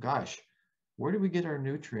 gosh, where do we get our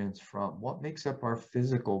nutrients from? What makes up our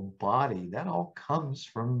physical body? That all comes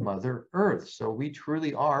from Mother Earth. So we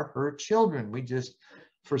truly are her children. We just,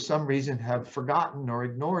 for some reason, have forgotten or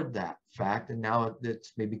ignored that fact. And now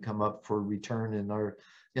it's maybe come up for return in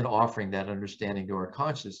offering that understanding to our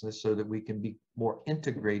consciousness, so that we can be more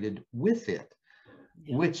integrated with it,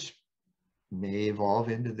 which may evolve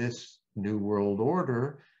into this new world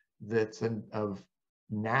order that's of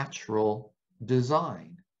natural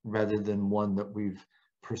design, rather than one that we've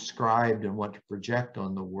prescribed and want to project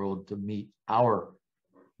on the world to meet our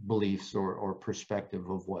beliefs or perspective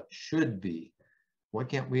of what should be. Why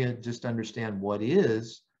can't we just understand what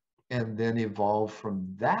is and then evolve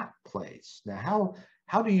from that place? Now,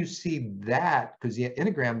 how do you see that? Because the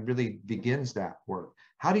Enneagram really begins that work.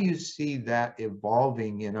 How do you see that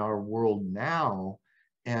evolving in our world now?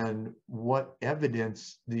 And what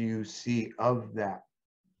evidence do you see of that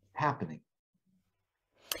happening?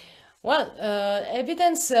 Well,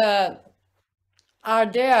 evidence are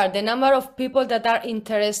there. The number of people that are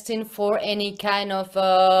interested for any kind of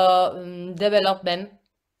development.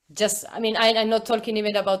 I'm not talking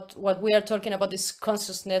even about what we are talking about, this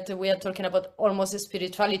consciousness. We are talking about almost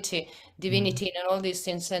spirituality, divinity, and all these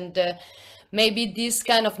things. And maybe this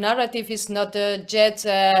kind of narrative is not yet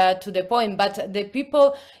to the point, but the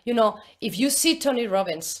people, if you see Tony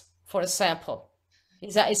Robbins, for example,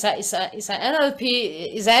 is an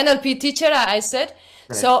NLP teacher, I said.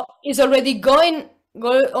 Right. So he's already going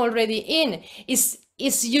already in. Is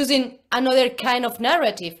using another kind of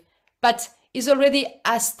narrative, but is already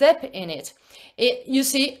a step in it. You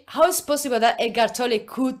see, how is possible that Eckhart Tolle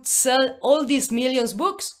could sell all these millions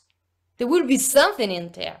books? There will be something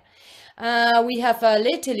in there. We have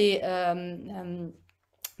lately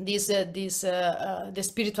the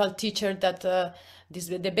spiritual teacher that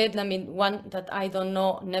the Bedlam one that I don't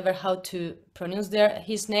know never how to pronounce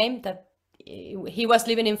his name, that he was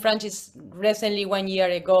living in France, is recently 1 year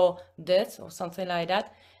ago dead or something like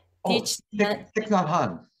that. Oh, Thich Nhat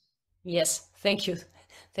Hanh. Yes, thank you.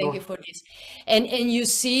 Thank you for this. And you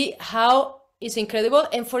see how it's incredible.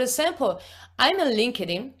 And for example, I'm on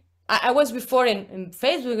LinkedIn. I was before in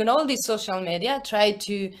Facebook and all these social media, tried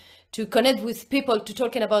to connect with people to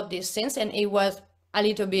talking about these things, and it was a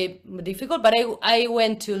little bit difficult, but I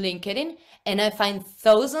went to LinkedIn and I find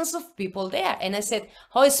thousands of people there. And I said,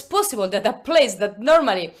 how is possible that a place that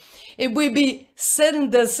normally it will be selling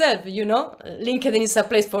themselves, you know, LinkedIn is a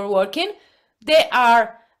place for working. They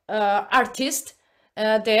are artists,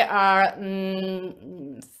 there are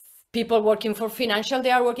people working for financial,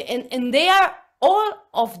 they are working, and they are all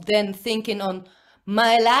of them thinking on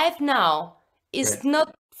my life now is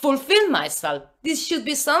not fulfill myself. This should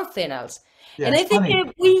be something else. Yeah, and I think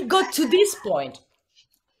that we got to this point.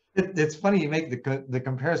 It's funny you make the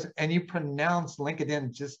comparison, and you pronounce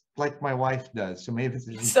LinkedIn just like my wife does. So maybe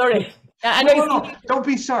it's sorry. No, don't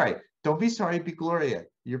be sorry. Don't be sorry. Be Gloria.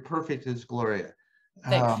 You're perfect as Gloria.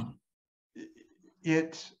 Thanks.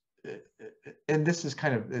 And this is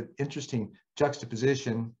kind of an interesting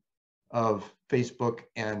juxtaposition of Facebook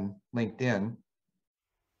and LinkedIn.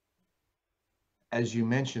 As you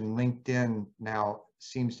mentioned, LinkedIn now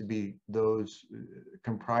seems to be those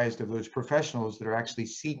comprised of those professionals that are actually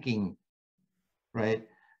seeking, right?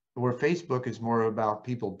 Where Facebook is more about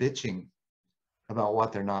people bitching about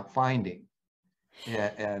what they're not finding,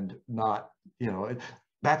 and not, you know,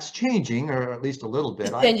 that's changing, or at least a little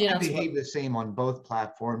bit. I behave the same on both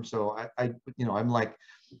platforms. So you know,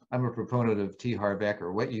 I'm a proponent of T. Harv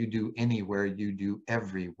Eker. What you do anywhere, you do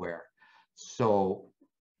everywhere. So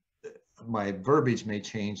my verbiage may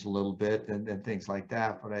change a little bit and things like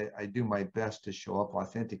that, but I do my best to show up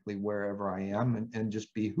authentically wherever I am and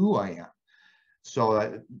just be who I am.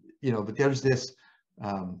 So, you know, but there's this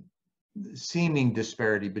seeming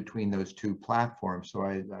disparity between those two platforms. So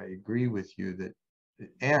I agree with you that,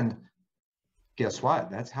 and guess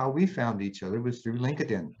what? That's how we found each other, was through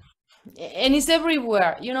LinkedIn. And it's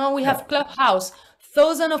everywhere. You know, we have Clubhouse,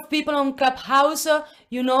 thousands of people on Clubhouse,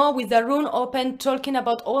 you know, with the room open, talking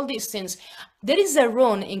about all these things. There is a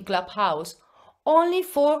room in Clubhouse only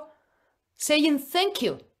for saying thank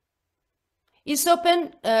you. It's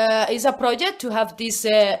open, it's a project to have this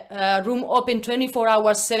room open 24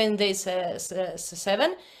 hours, 7 days,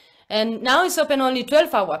 7. And now it's open only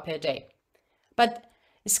 12 hours per day. But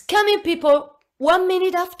it's coming people 1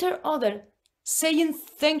 minute after other saying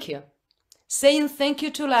thank you. Saying thank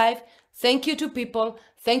you to life, thank you to people,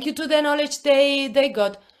 thank you to the knowledge they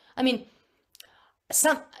got. I mean,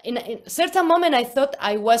 in a certain moment I thought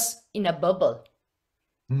I was in a bubble,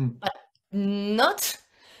 but not,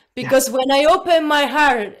 because when I open my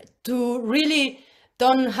heart to really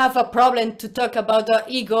don't have a problem to talk about the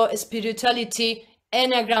ego, spirituality,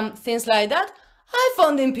 Enneagram, things like that, I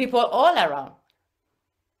found in people all around.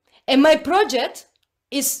 And my project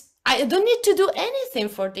is, I don't need to do anything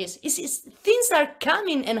for this. It's things are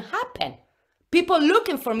coming and happen. People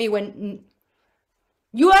looking for me when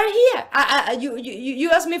you are here.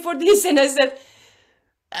 You asked me for this, and I said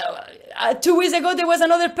 2 weeks ago there was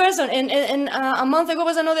another person, and a month ago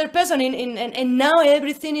was another person, and now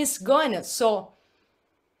everything is going. So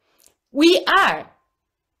we are,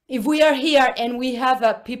 if we are here and we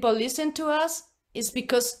have people listen to us, it's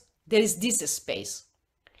because there is this space.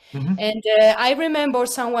 And I remember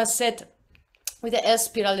someone said, with the S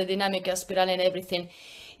spiral, the dynamic S spiral and everything,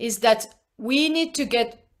 is that we need to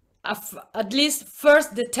get at least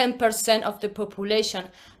first the 10% of the population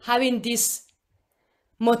having this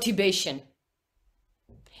motivation.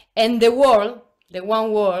 And the world, the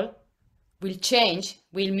one world, will change,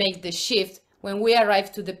 will make the shift when we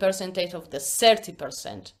arrive to the percentage of the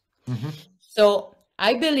 30%. So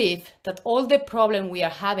I believe that all the problem we are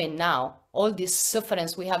having now, all this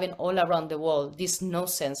sufferance we have in all around the world, this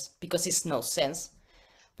nonsense, because it's nonsense,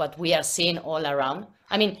 what we are seeing all around.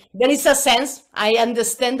 I mean, there is a sense. I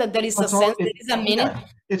understand that there is a sense, there is a meaning. Yeah.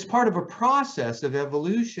 It's part of a process of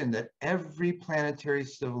evolution that every planetary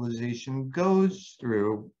civilization goes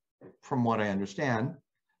through, from what I understand,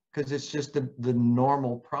 because it's just the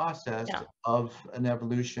normal process of an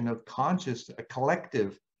evolution of consciousness, a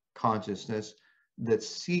collective consciousness that's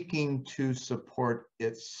seeking to support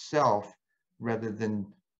itself, rather than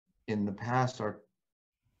in the past, our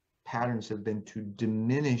patterns have been to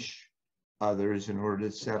diminish others in order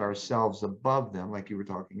to set ourselves above them, like you were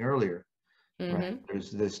talking earlier. Right?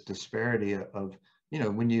 There's this disparity of,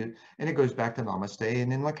 when you, and it goes back to Namaste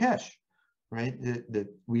and in Lakesh, right? That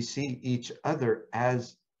we see each other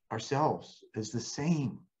as ourselves, as the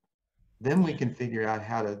same. Then we can figure out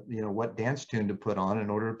how to, what dance tune to put on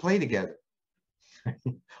in order to play together,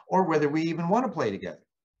 or whether we even want to play together,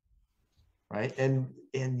 right? And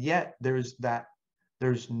yet there's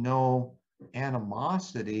no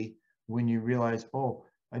animosity when you realize, oh,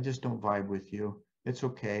 I just don't vibe with you. It's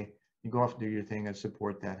okay. You go off and do your thing. I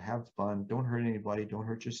support that. Have fun. Don't hurt anybody. Don't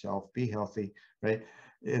hurt yourself. Be healthy, right?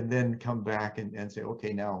 And then come back and say,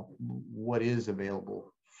 okay, now what is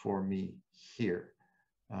available for me here?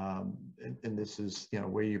 And this is,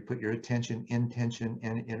 where you put your attention, intention,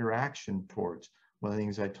 and interaction towards. One of the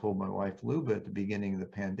things I told my wife, Luba, at the beginning of the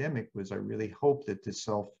pandemic was I really hope that this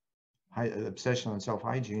obsession on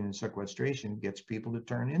self-hygiene and sequestration gets people to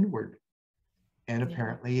turn inward. And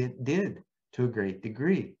apparently it did, to a great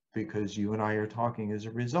degree, because you and I are talking as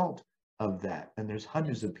a result of that. And there's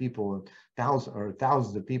hundreds of people,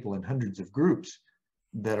 thousands of people in hundreds of groups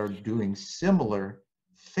that are doing similar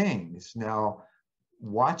things. Now,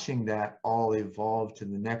 watching that all evolve to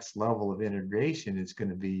the next level of integration is going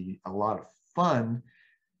to be a lot of fun.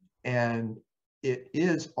 And it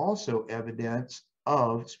is also evidence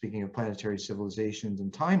of, speaking of planetary civilizations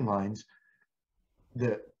and timelines,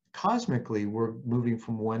 that cosmically we're moving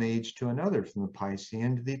from one age to another, from the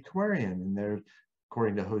Piscean to the Aquarian. And there,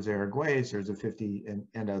 according to Jose Arguez, there's a 50,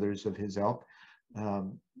 and others of his ilk,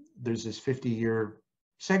 there's this 50-year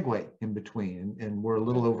segue in between, and we're a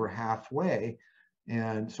little over halfway.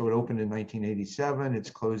 And so it opened in 1987,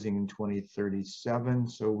 it's closing in 2037.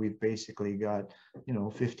 So we've basically got,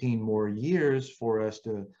 15 more years for us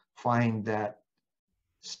to find that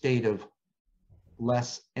state of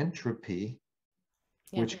less entropy,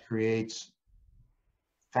 which creates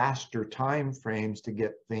faster time frames to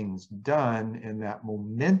get things done, and that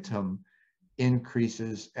momentum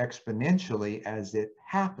increases exponentially as it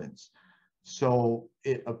happens. So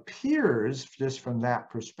it appears, just from that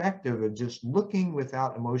perspective of just looking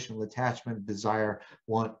without emotional attachment, desire,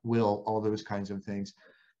 want, will, all those kinds of things,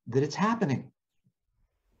 that it's happening.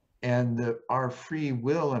 And our free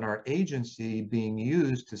will and our agency being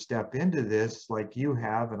used to step into this, like you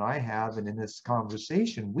have and I have, and in this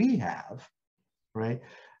conversation we have, right?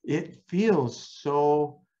 It feels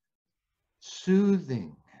so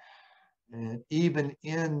soothing. And even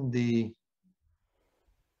in the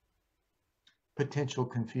potential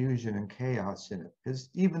confusion and chaos in it, because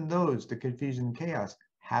even the confusion and chaos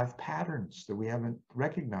have patterns that we haven't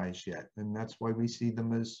recognized yet, and that's why we see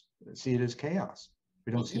it as chaos.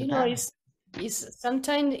 We don't see the patterns.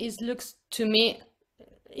 Sometimes it looks to me,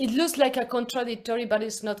 it looks like a contradictory, but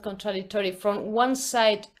it's not contradictory. From one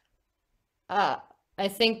side, I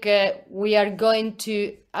think we are going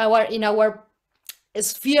to in our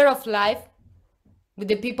sphere of life, with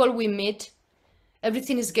the people we meet,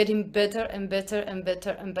 everything is getting better and better and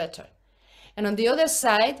better and better. And on the other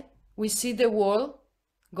side, we see the world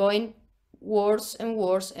going worse and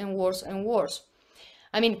worse and worse and worse.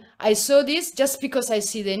 I mean, I saw this just because I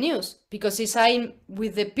see the news, because it's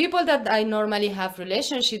with the people that I normally have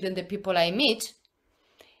relationship and the people I meet,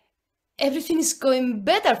 everything is going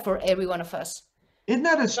better for every one of us. Isn't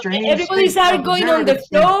that a strange? Everybody's going on the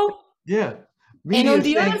flow. Yeah. Media and on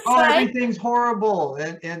the other side, everything's horrible,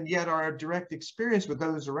 and yet our direct experience with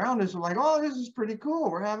those around us are like, oh, this is pretty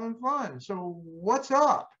cool. We're having fun. So what's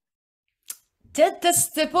up? That's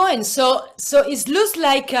the point. So it looks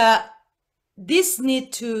like this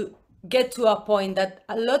need to get to a point that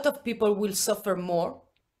a lot of people will suffer more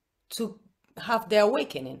to have their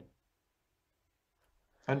awakening.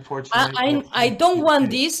 Unfortunately, I don't want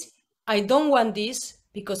this. I don't want this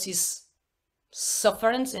because it's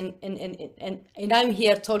sufferance, and I'm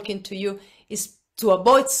here talking to you is to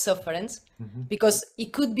avoid sufferance, because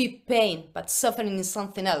it could be pain, but suffering is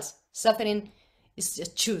something else. Suffering is a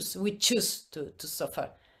choose. We choose to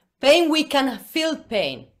suffer. Pain, we can feel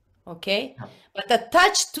pain, okay? But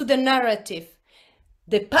attached to the narrative,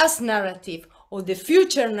 the past narrative or the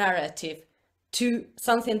future narrative to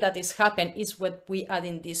something that is happening is what we add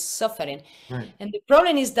in this suffering. Right. And the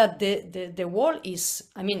problem is that the world is,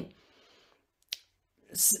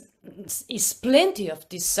 is plenty of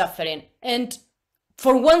this suffering, and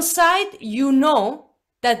for one side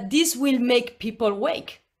that this will make people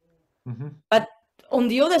wake, but on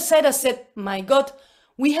the other side I said, my God,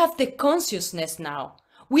 we have the consciousness now,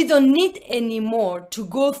 We don't need anymore to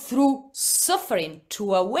go through suffering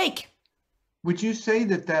to awake. Would you say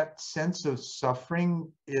that that sense of suffering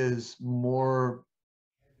is more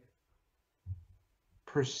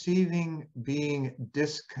perceiving being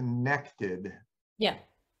disconnected, Yeah.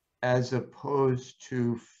 as opposed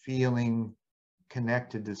to feeling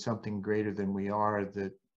connected to something greater than we are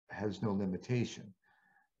that has no limitation?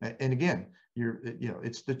 And again,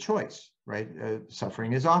 it's the choice, right?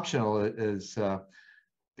 Suffering is optional, as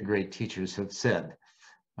the great teachers have said.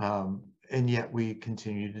 And yet we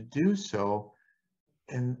continue to do so.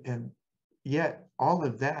 And yet all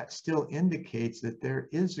of that still indicates that there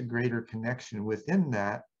is a greater connection within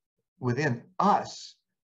us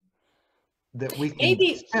that we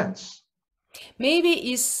can sense.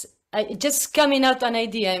 Maybe is just coming out an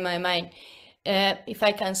idea in my mind. If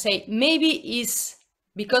I can say, maybe is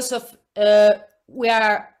because of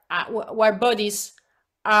our bodies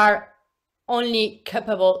are only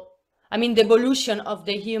capable. I mean, the evolution of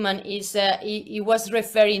the human is it was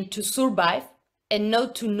referring to survive and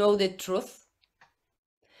not to know the truth.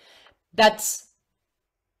 That's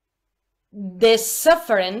the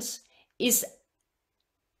sufferance is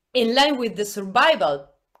in line with the survival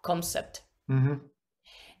concept. Mm-hmm.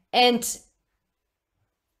 And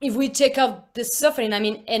if we take out the suffering, I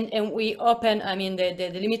mean, and we open, I mean,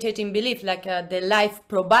 the limiting belief, like the life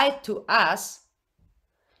provide to us,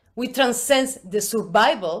 we transcend the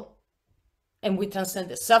survival, and we transcend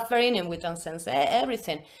the suffering, and we transcend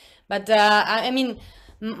everything. But I mean,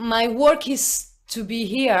 my work is to be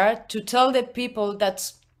here to tell the people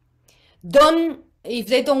that if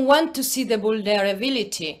they don't want to see the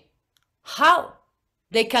vulnerability, how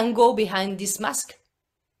they can go behind this mask,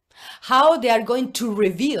 how they are going to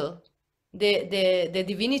reveal the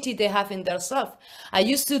divinity they have in themselves. I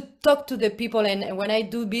used to talk to the people, and when I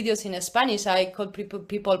do videos in Spanish, I call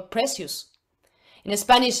people precious. In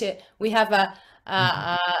Spanish, we have a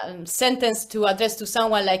sentence to address to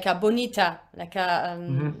someone like a bonita, like a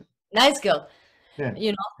nice girl,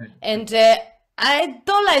 you know. And I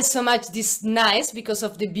don't like so much this nice because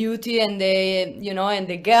of the beauty and the, you know, and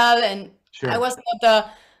the girl. And I was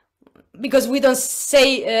not, because we don't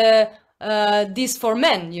say this for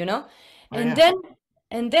men, you know. And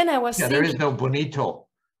then I was thinking, there is no bonito,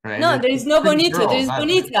 right? No, there is no bonito, girl, there is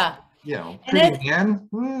bonita. You know, pretty man,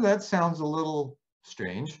 that sounds a little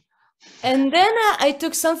strange. And then I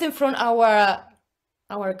took something from our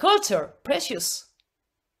culture, precious.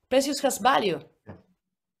 Precious has value. Yeah,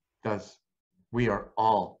 it does. We are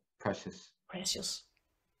all precious. Precious.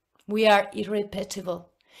 We are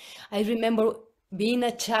irreplaceable. I remember being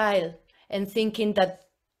a child and thinking that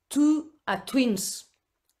two twins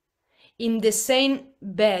in the same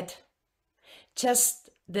bed, just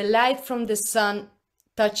the light from the sun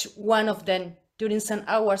touch one of them during some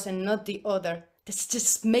hours and not the other. This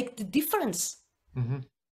just make the difference. Mm-hmm.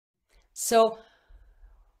 So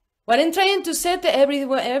what I'm trying to say to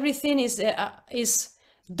everything is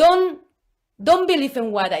don't believe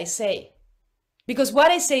in what I say, because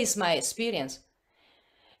what I say is my experience,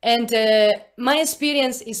 and my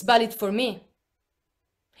experience is valid for me.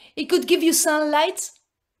 It could give you sunlight,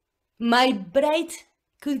 my bright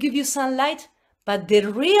could give you sunlight, but the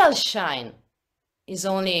real shine is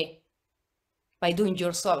only by doing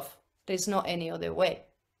yourself. There's no any other way.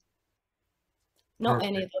 No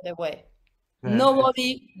any other way.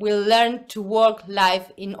 Nobody will learn to walk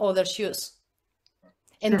life in other shoes.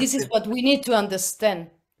 And this is what we need to understand.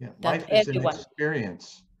 Yeah, life is an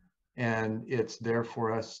experience, and it's there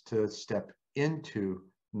for us to step into,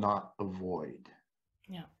 not avoid.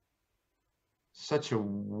 Yeah. Such a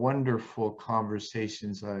wonderful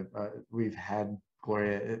conversations we've had,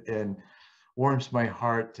 Gloria, and warms my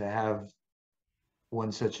heart to have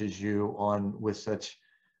one such as you on with such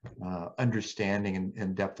understanding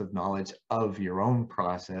and depth of knowledge of your own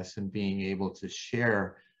process, and being able to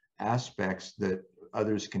share aspects that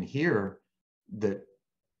others can hear that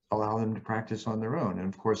allow them to practice on their own. And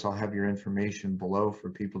of course, I'll have your information below for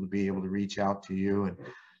people to be able to reach out to you and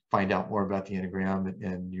find out more about the Enneagram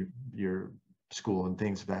and your school and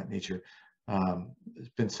things of that nature. It's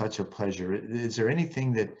been such a pleasure. Is there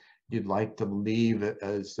anything that you'd like to leave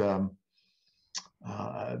as a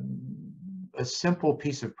simple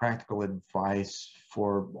piece of practical advice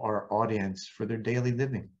for our audience for their daily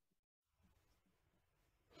living?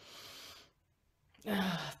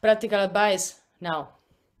 Practical advice now.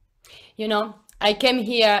 You know, I came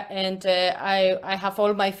here and I have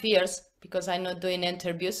all my fears because I'm not doing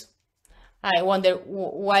interviews. I wonder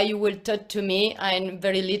why you will talk to me. I'm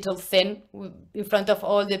very little thin in front of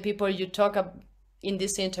all the people you talk in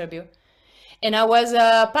this interview. And I was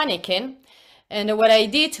panicking. And what I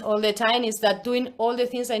did all the time is that doing all the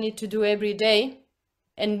things I need to do every day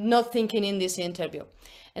and not thinking in this interview.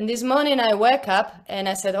 And this morning I woke up and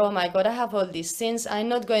I said, oh my God, I have all these things. I'm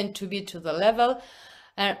not going to be to the level.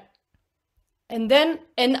 And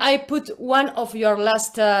I put one of your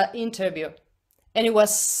last interview, and it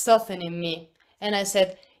was softening me. And I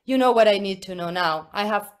said, you know what I need to know now? I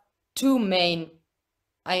have between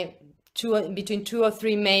 2 or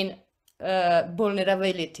 3 main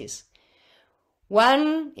vulnerabilities.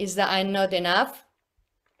 One is that I'm not enough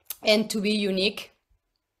and to be unique.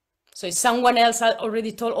 So if someone else had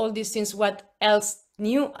already told all these things, what else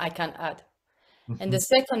new I can add? And the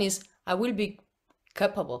second is I will be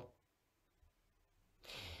capable.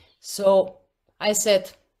 So I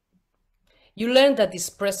said, you learn that this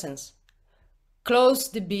presence,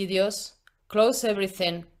 close the videos, close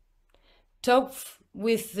everything, talk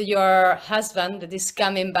with your husband that is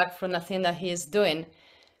coming back from a thing that he is doing,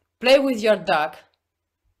 play with your dog,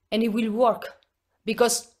 and it will work,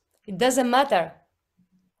 because it doesn't matter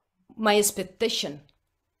my expectation.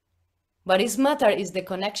 What is matter is the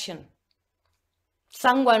connection.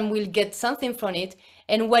 Someone will get something from it,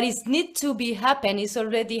 and what is need to be happen is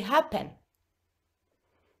already happened.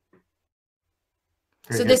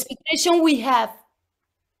 So the expectation we have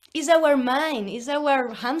is our mind, is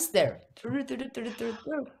our hamster.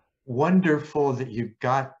 Wonderful that you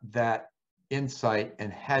got that insight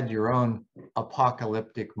and had your own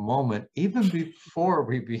apocalyptic moment even before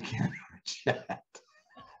we began our chat.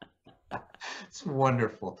 It's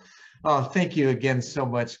wonderful. Oh, thank you again so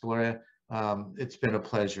much, Gloria. It's been a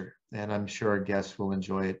pleasure, and I'm sure our guests will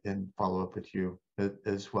enjoy it and follow up with you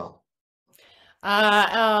as well.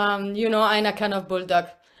 You know, I'm a kind of bulldog.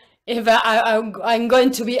 If I'm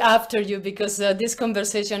going to be after you, because this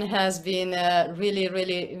conversation has been really,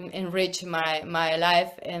 really enriched my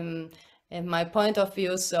life and my point of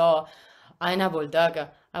view. So I'm a bulldog.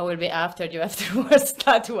 I will be after you afterwards,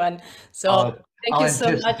 that one. So thank you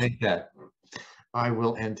so much. I'll anticipate that. I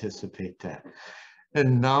will anticipate that.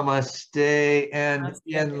 And namaste and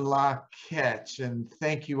in la catch. And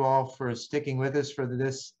thank you all for sticking with us for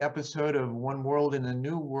this episode of One World in a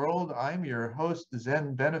New World. I'm your host,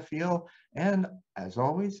 Zen Benefiel. And as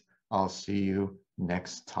always, I'll see you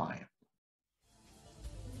next time.